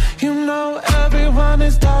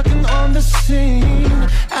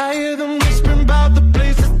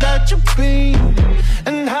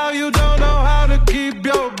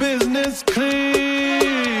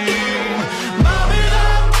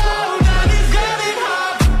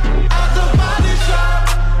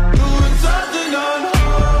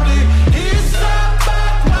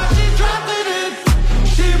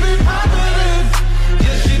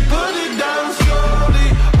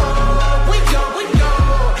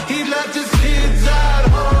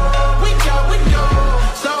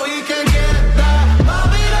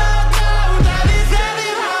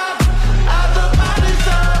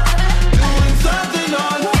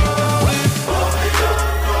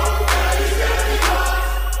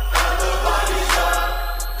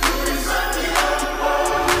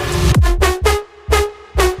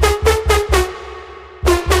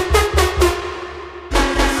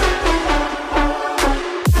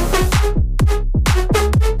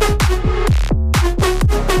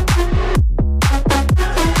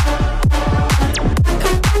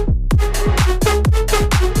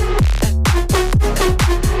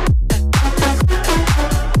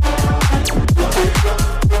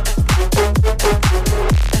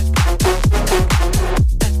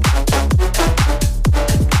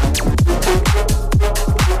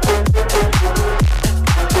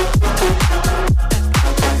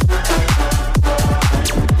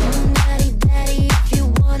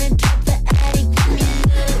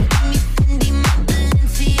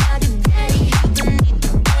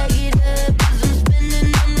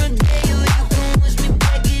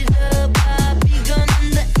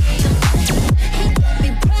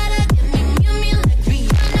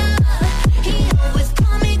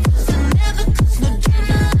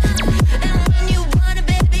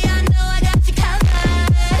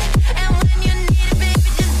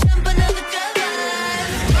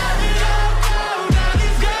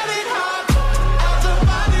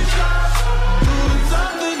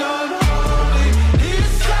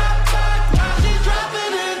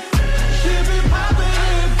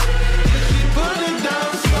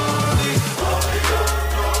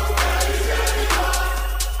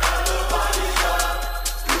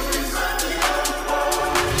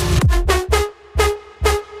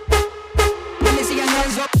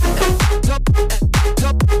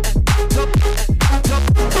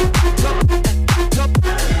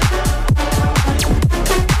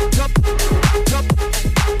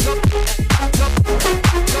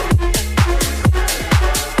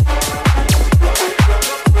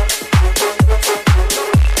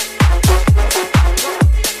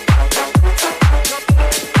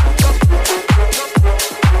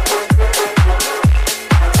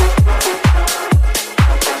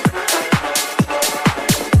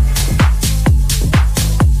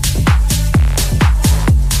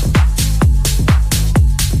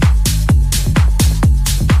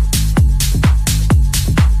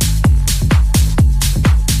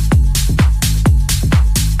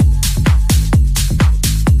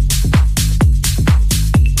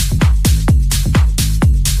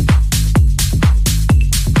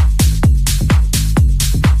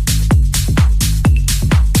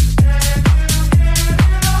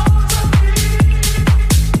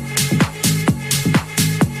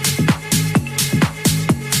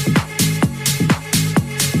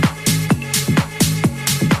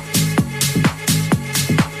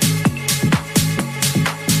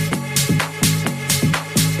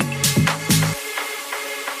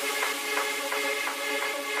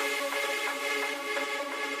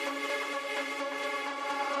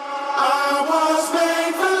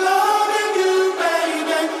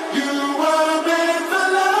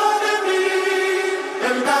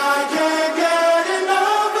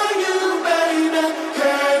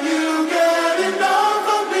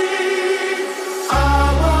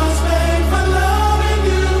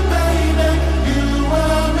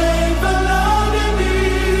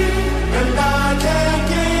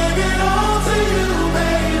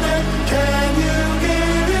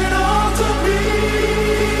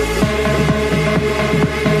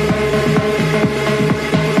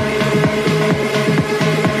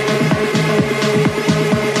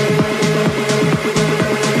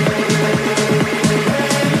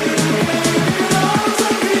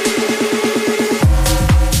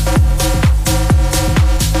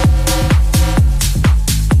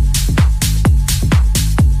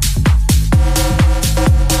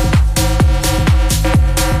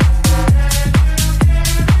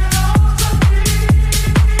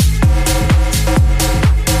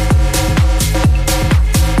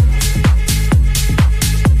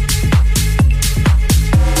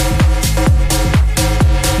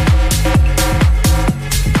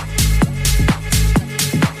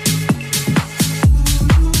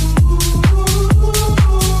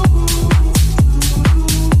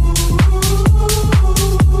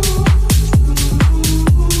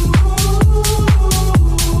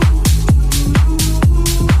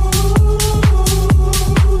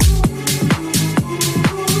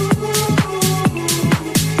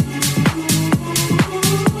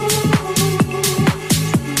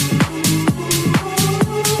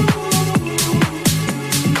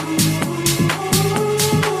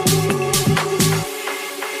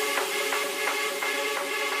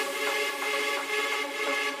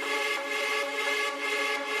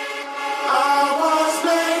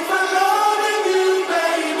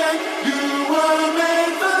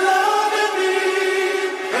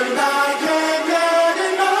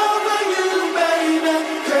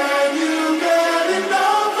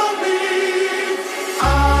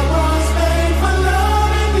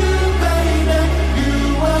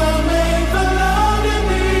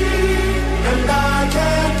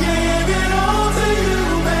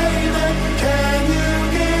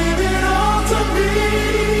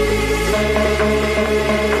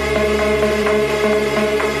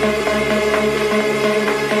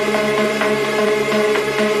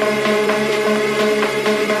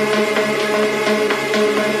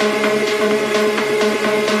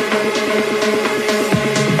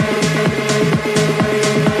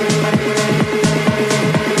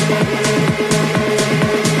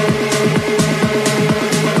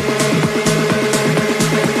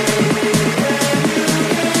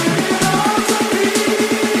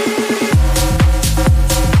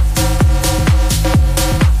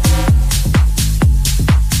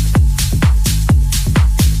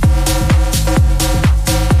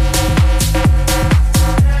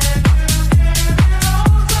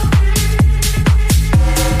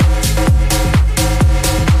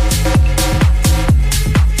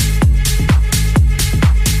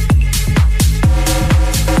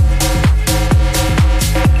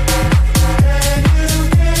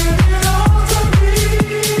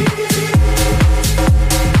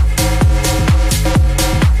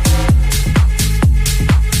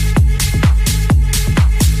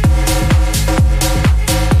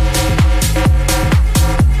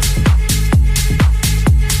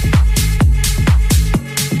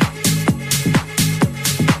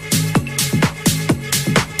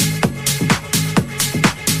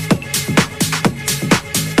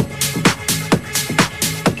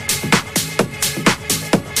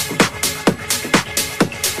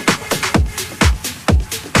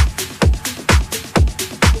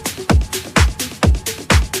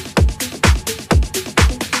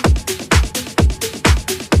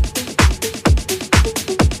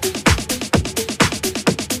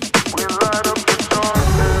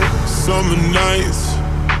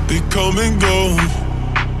come and go.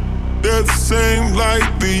 They're the same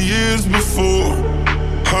like the years before.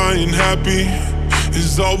 High and happy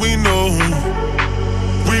is all we know.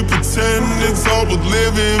 We pretend it's all we're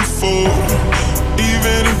living for.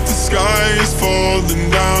 Even if the sky is falling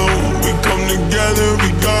down, we come together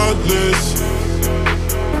regardless.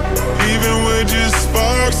 Even we're just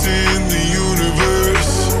sparks in the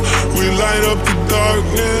universe. We light up the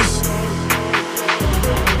darkness.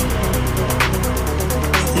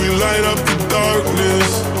 We light up the darkness.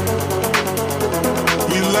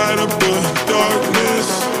 We light up the darkness.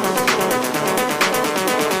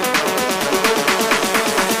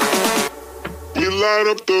 We light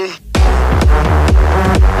up the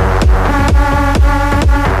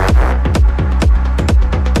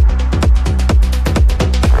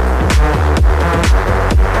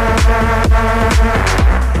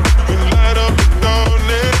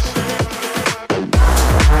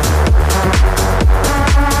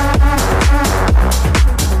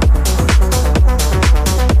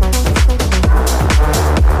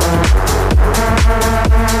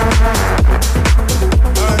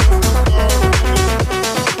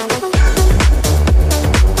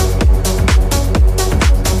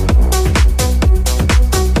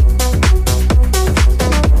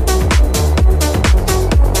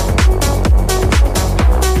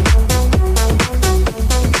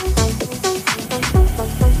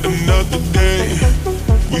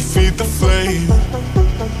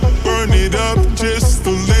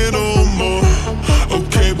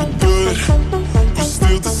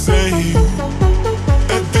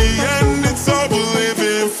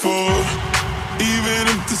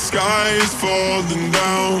falling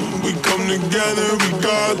down. We come together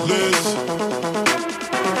regardless.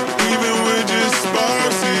 Even we're just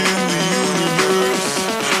sparks in